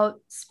about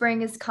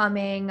spring is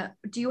coming.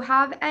 Do you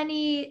have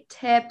any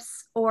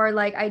tips or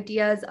like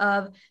ideas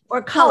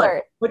or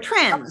color or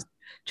trends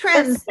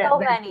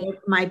that you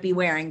might be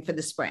wearing for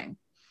the spring?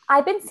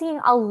 I've been seeing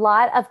a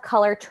lot of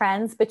color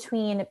trends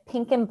between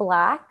pink and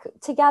black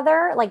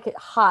together, like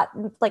hot,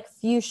 like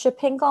fuchsia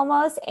pink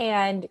almost,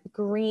 and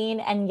green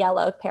and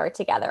yellow paired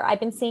together. I've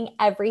been seeing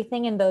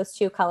everything in those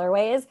two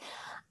colorways.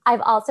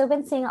 I've also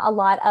been seeing a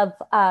lot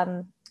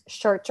of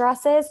shirt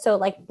dresses. So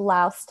like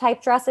blouse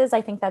type dresses.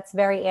 I think that's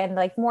very in,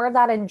 like more of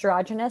that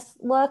androgynous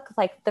look,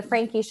 like the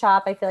Frankie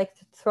shop, I feel like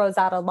throws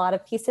out a lot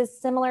of pieces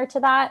similar to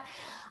that.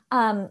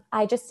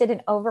 I just did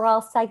an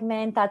overall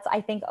segment.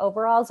 I think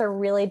overalls are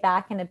really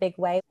back in a big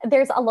way.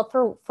 There's a look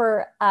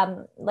for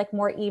like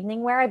more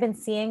evening wear I've been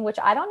seeing, which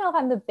I don't know if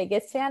I'm the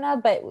biggest fan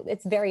of, but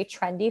it's very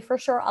trendy for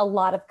sure. A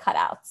lot of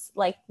cutouts,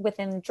 like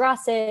within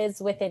dresses,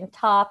 within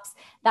tops,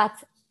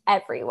 that's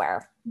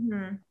everywhere.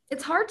 Mm-hmm.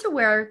 It's hard to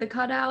wear the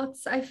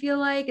cutouts. I feel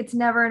like it's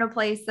never in a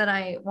place that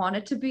I want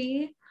it to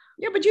be.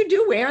 Yeah, but you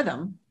do wear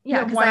them.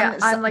 Yeah,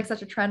 because I'm like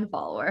such a trend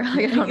follower.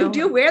 Like, you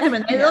do wear them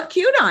and they look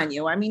cute on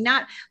you. I mean,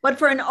 but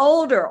for an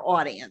older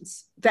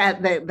audience,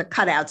 that the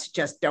cutouts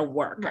just don't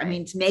work. Right. I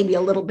mean, it's maybe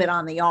a little bit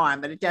on the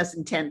arm, but it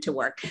doesn't tend to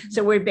work.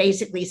 So we're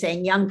basically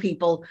saying young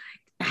people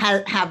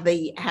have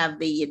the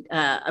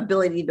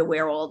ability to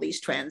wear all these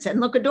trends and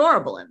look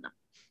adorable in them.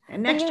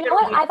 And next year,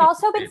 I've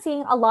also been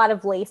seeing a lot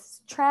of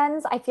lace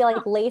trends. I feel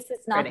like lace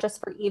is not just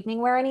for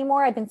evening wear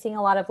anymore. I've been seeing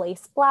a lot of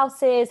lace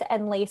blouses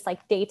and lace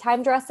like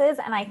daytime dresses.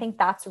 And I think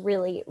that's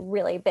really,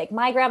 really big.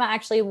 My grandma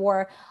actually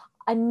wore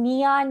a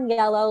neon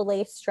yellow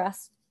lace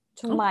dress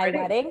to my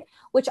wedding,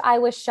 which I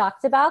was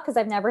shocked about because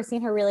I've never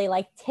seen her really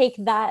like take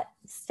that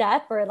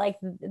step or like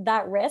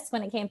that risk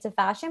when it came to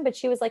fashion. But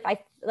she was like,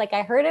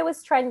 I heard it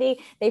was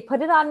trendy. They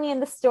put it on me in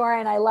the store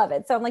and I love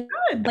it. So I'm like,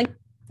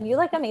 you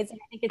look amazing.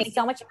 I think it's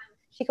so much fun.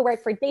 She could wear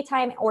it for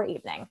daytime or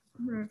evening.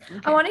 Mm-hmm.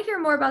 Okay. I want to hear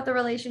more about the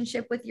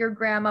relationship with your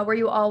grandma. Were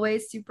you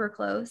always super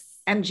close?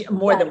 And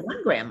more than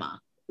one grandma?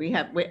 Do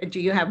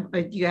you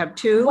have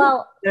two?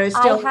 Well,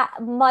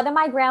 one of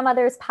my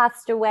grandmothers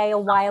passed away a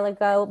while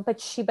ago,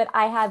 but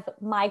I have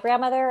my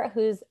grandmother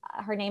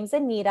her name's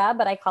Anita,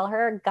 but I call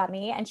her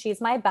Gummy, and she's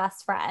my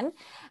best friend.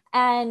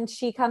 And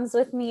she comes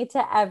with me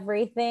to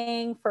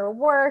everything for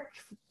work,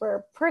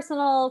 for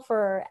personal,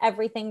 for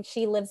everything.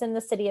 She lives in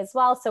the city as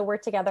well. So we're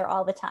together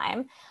all the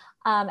time.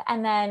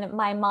 And then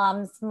my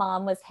mom's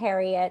mom was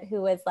Harriet,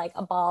 who was like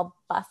a ball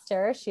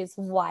buster. She's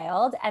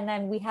wild. And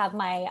then we have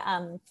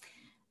my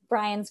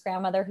Brian's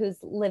grandmother who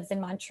lives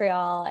in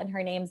Montreal, and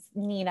her name's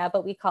Nina,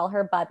 but we call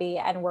her Bubby.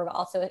 And we're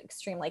also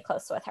extremely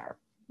close with her.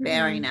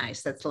 Very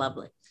nice. That's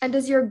lovely. And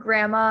does your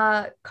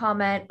grandma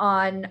comment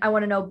on, I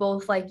want to know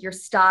both like your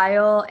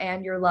style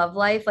and your love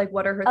life? Like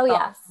what are her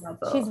thoughts? Oh,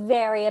 yes. She's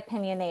very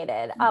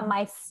opinionated. Mm-hmm.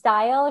 My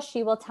style,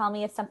 she will tell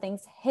me if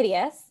something's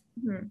hideous.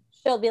 Mm-hmm.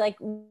 She'll be like,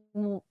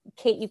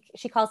 Kate,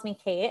 she calls me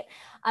Kate.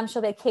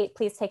 She'll be like, Kate,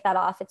 please take that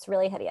off. It's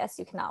really hideous.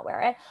 You cannot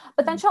wear it.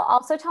 But then she'll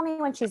also tell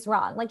me when she's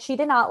wrong. Like she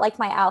did not like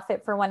my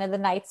outfit for one of the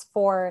nights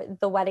for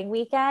the wedding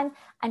weekend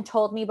and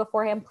told me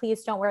beforehand,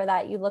 please don't wear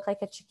that. You look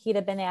like a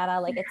Chiquita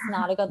banana. Like it's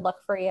not a good look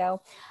for you.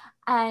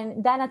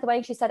 And then at the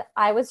wedding, she said,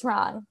 I was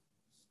wrong.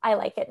 I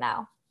like it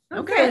now.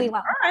 Okay. Really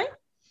well. All right.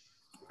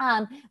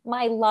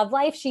 My love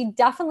life, she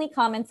definitely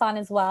comments on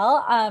as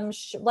well.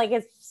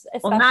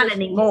 Not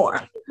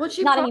anymore.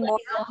 Not anymore.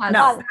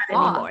 Not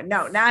anymore.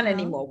 No, not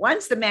anymore.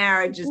 Once the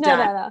marriage is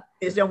done,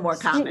 there's no more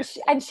comment.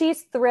 And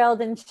she's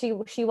thrilled, and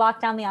she walked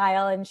down the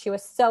aisle, and she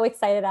was so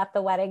excited at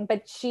the wedding.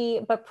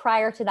 But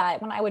prior to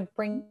that, when I would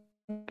bring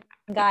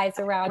guys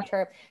around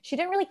her, she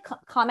didn't really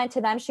comment to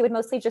them. She would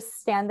mostly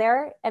just stand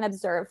there and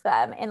observe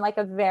them in like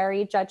a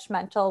very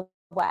judgmental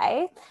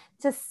way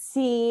to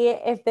see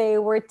if they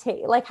were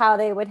like how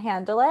they would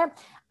handle it.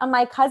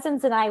 My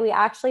cousins and I, we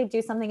actually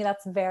do something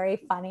that's very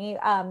funny.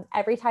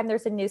 Every time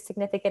there's a new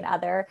significant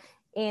other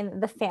in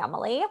the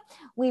family,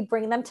 we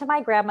bring them to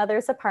my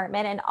grandmother's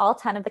apartment, and all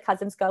 10 of the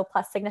cousins go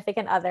plus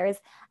significant others.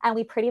 And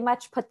we pretty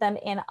much put them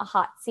in a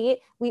hot seat.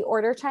 We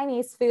order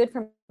Chinese food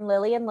from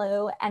Lily and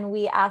Lou, and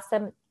we ask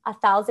them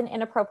 1,000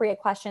 inappropriate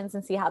questions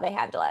and see how they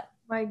handle it.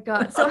 My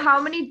God. So how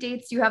many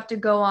dates do you have to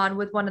go on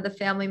with one of the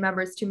family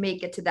members to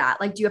make it to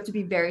that? Like, do you have to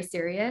be very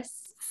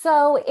serious?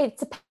 So it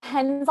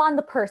depends on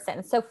the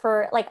person. So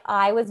for like,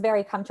 I was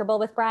very comfortable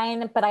with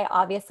Brian, but I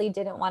obviously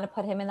didn't want to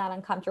put him in that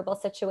uncomfortable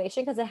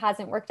situation because it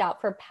hasn't worked out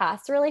for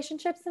past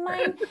relationships of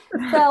mine.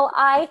 So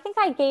I think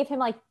I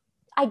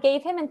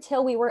gave him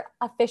until we were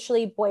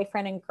officially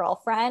boyfriend and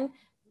girlfriend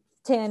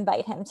to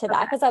invite him to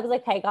that, because I was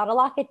like, hey, gotta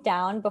lock it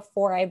down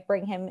before I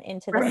bring him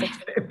into the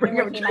situation. Bring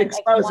him to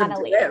expose him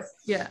to this.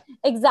 Yeah,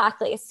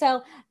 exactly.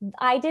 So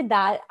I did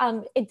that.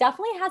 It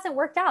definitely hasn't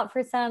worked out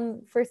for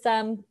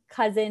some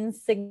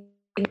cousins,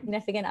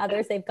 significant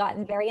others. They've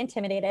gotten very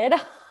intimidated,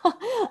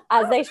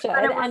 as they should.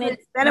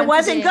 It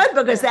wasn't good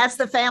because that's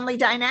the family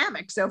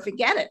dynamic. So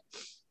forget it.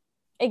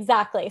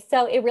 Exactly.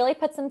 So it really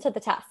puts them to the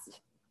test.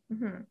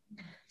 Mm-hmm.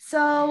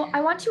 So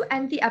I want to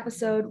end the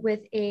episode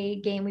with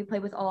a game we play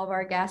with all of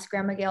our guests,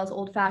 Grandma Gail's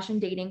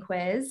old-fashioned dating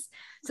quiz.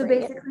 So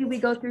basically we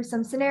go through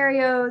some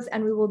scenarios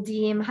and we will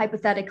deem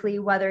hypothetically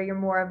whether you're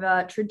more of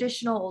a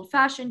traditional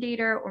old-fashioned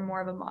dater or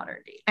more of a modern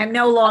dater. And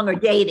no longer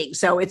dating.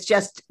 So it's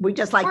just, we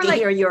just like to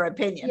hear your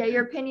opinion. Yeah,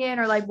 your opinion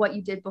or like what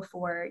you did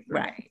before.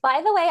 Right.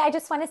 By the way, I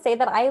just want to say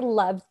that I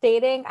love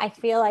dating. I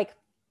feel like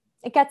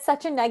it gets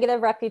such a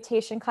negative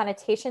reputation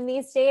connotation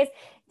these days.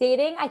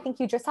 Dating, I think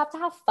you just have to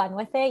have fun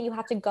with it. You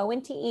have to go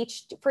into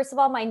each, first of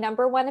all, my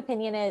number one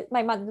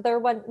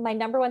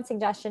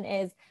suggestion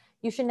is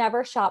you should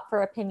never shop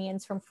for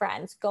opinions from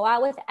friends. Go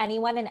out with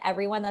anyone and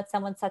everyone that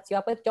someone sets you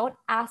up with. Don't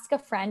ask a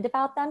friend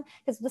about them,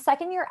 because the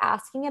second you're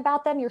asking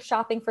about them, you're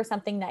shopping for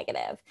something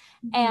negative.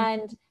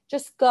 And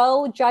just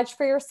go judge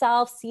for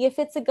yourself, see if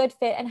it's a good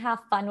fit and have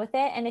fun with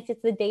it. And if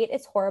it's the date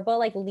is horrible,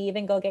 like leave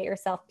and go get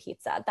yourself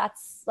pizza.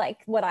 That's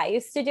like what I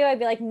used to do. I'd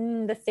be like,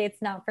 this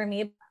date's not for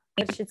me,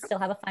 but you should still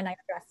have a fun night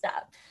dressed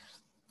up.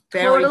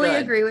 Totally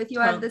agree with you.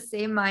 I have the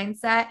same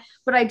mindset,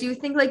 but I do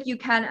think like you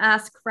can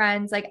ask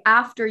friends like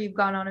after you've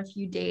gone on a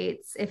few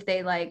dates if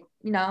they like,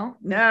 No,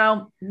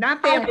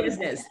 not their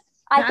business.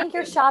 I think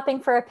you're shopping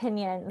for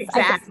opinions.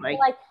 Exactly.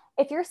 Like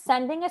if you're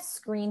sending a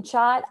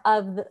screenshot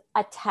of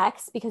a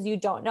text because you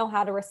don't know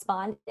how to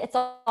respond, it's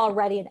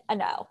already a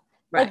no.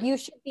 Right. Like you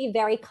should be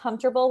very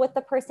comfortable with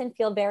the person,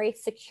 feel very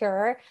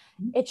secure.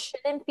 It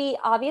shouldn't be,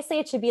 obviously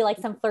it should be like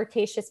some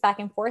flirtatious back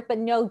and forth, but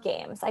no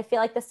games. I feel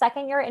like the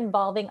second you're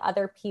involving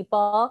other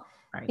people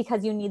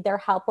because you need their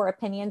help or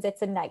opinions,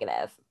 it's a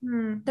negative.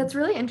 That's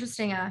really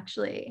interesting,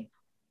 actually.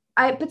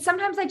 But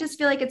sometimes I just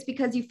feel like it's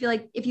because you feel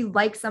like if you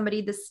like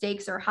somebody, the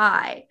stakes are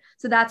high.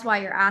 So that's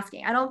why you're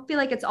asking. I don't feel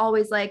like it's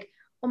always like,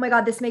 oh my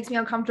God, this makes me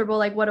uncomfortable.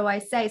 Like, what do I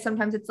say?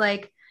 Sometimes it's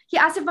like, he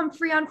asked if I'm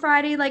free on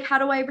Friday. Like, how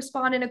do I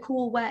respond in a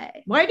cool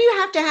way? Why do you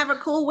have to have a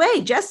cool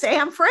way? Just say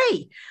I'm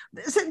free.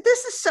 This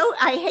is so,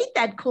 I hate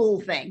that cool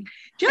thing.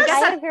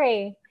 I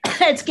agree.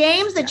 It's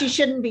games that you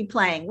shouldn't be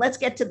playing. Let's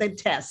get to the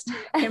test.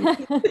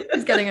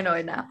 He's getting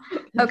annoyed now.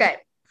 Okay.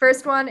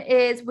 First one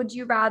is, would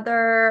you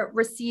rather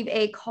receive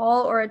a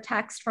call or a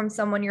text from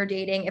someone you're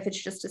dating if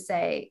it's just to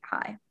say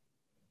hi?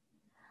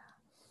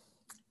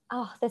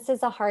 Oh, this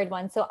is a hard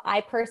one. So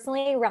I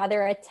personally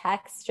rather a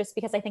text just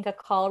because I think a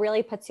call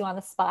really puts you on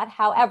the spot.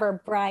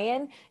 However,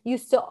 Brian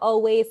used to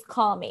always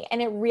call me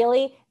and it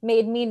really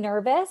made me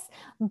nervous,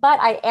 but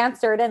I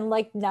answered and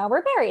like now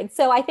we're married.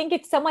 So I think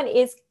if someone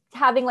is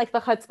having like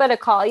the chutzpah to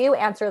call you,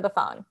 answer the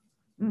phone.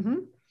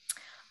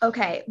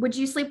 Okay. Would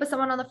you sleep with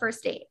someone on the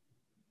first date?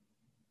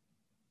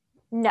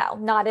 No,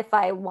 not if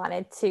I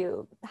wanted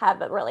to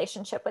have a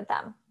relationship with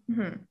them.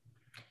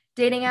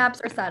 Dating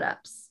apps or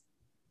setups?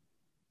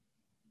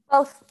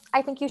 Both.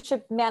 I think you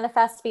should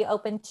manifest, be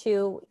open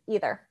to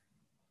either.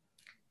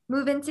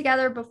 Move in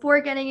together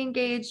before getting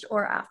engaged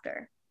or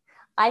after?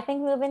 I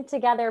think move in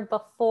together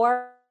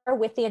before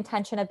with the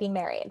intention of being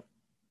married.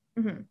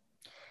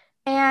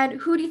 And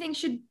who do you think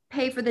should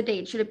pay for the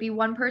date? Should it be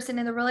one person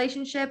in the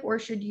relationship or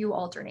should you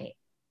alternate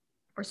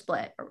or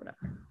split or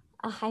whatever?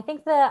 I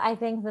think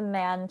the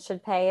man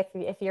should pay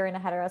if you're in a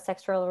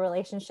heterosexual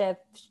relationship.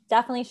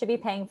 Definitely should be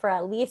paying for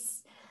at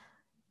least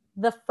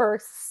the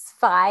first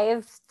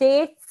 5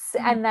 dates.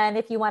 And then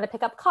if you want to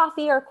pick up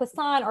coffee or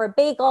croissant or a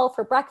bagel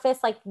for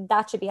breakfast, like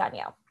that should be on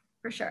you.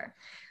 For sure.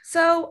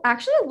 So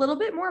actually a little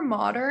bit more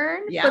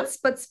modern,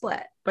 but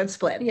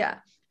split. Yeah.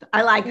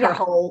 I like her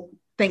whole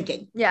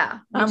thinking. Yeah.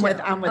 I'm with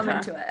I'm her.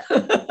 into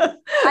it.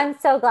 I'm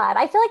so glad.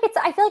 I feel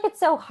like it's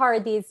so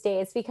hard these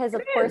days because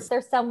of course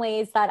there's some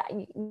ways that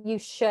you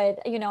should,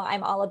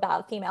 I'm all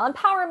about female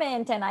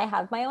empowerment and I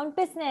have my own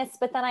business,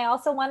 but then I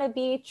also want to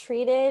be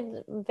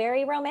treated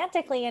very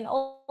romantically and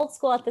old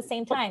school at the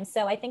same time.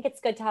 So I think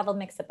it's good to have a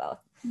mix of both.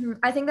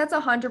 I think that's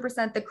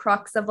 100% the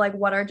crux of like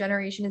what our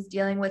generation is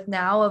dealing with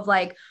now of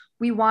like,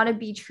 we want to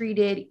be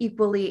treated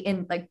equally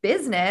in like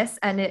business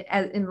and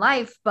in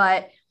life.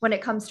 But when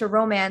it comes to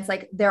romance,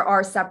 like there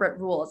are separate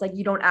rules. Like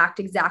you don't act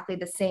exactly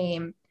the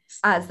same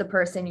as the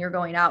person you're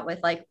going out with.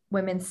 Like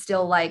women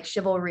still like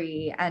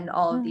chivalry and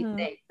all of these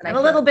things. And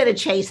a little bit of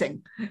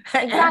chasing.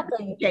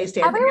 Exactly.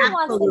 Everyone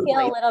wants to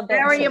feel a little bit.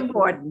 Very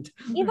important.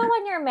 Even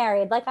when you're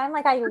married, like I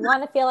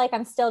want to feel like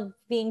I'm still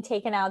being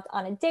taken out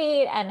on a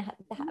date and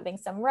having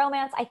some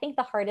romance. I think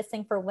the hardest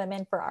thing for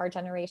women for our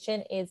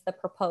generation is the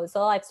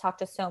proposal. I've talked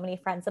to so many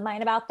friends of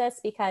mine about this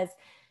because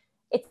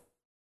it's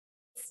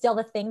still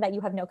the thing that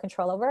you have no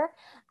control over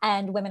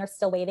and women are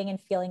still waiting and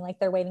feeling like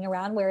they're waiting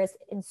around, whereas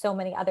in so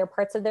many other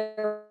parts of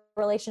their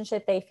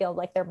relationship they feel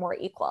like they're more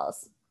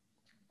equals.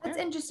 That's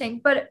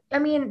interesting. But I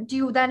mean, do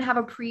you then have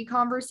a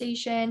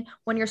pre-conversation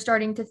when you're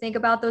starting to think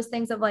about those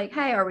things of like,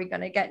 hey, are we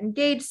going to get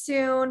engaged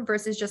soon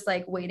versus just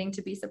like waiting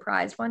to be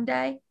surprised one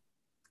day?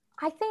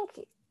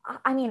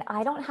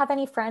 I don't have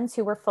any friends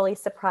who were fully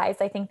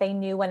surprised. I think they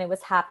knew when it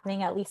was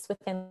happening, at least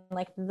within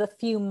like the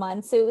few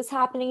months it was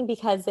happening,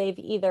 because they've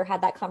either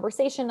had that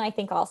conversation. I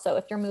think also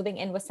if you're moving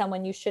in with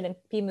someone, you shouldn't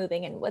be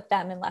moving in with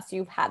them unless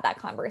you've had that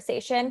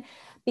conversation,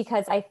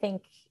 because I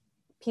think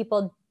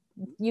people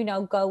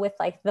go with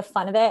like the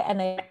fun of it, and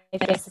they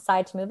just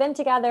decide to move in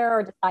together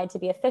or decide to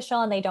be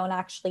official, and they don't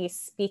actually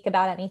speak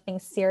about anything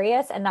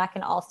serious. And that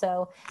can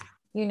also,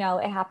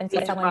 it happened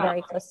to someone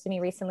very close to me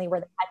recently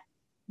where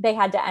they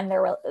had to end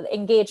their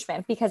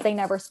engagement because they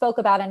never spoke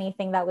about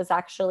anything that was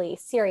actually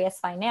serious,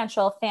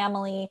 financial,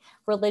 family,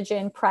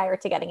 religion, prior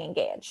to getting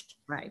engaged.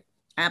 Right.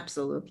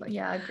 Absolutely.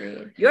 Yeah,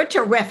 agreed. You're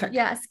terrific.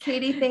 Yes,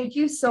 Katie, thank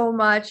you so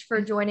much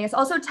for joining us.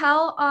 Also,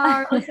 tell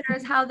our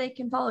listeners how they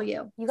can follow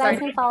you. You guys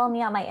can follow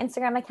me on my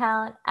Instagram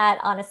account at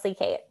Honestly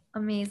Kate.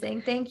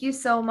 Amazing. Thank you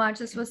so much.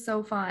 This was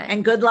so fun.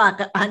 And good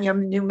luck on your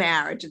new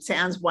marriage. It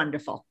sounds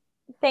wonderful.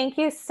 Thank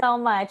you so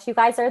much. You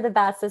guys are the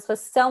best. This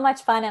was so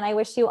much fun, and I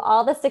wish you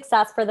all the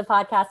success for the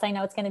podcast. I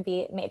know it's going to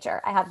be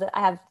major. I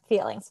have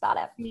feelings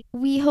about it.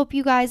 We hope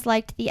you guys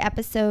liked the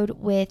episode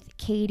with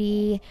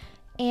Katie,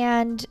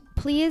 and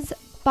please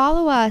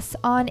follow us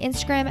on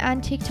Instagram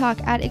and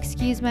TikTok at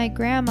Excuse My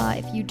Grandma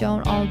if you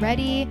don't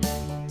already.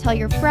 Tell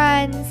your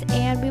friends,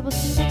 and we will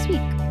see you next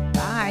week.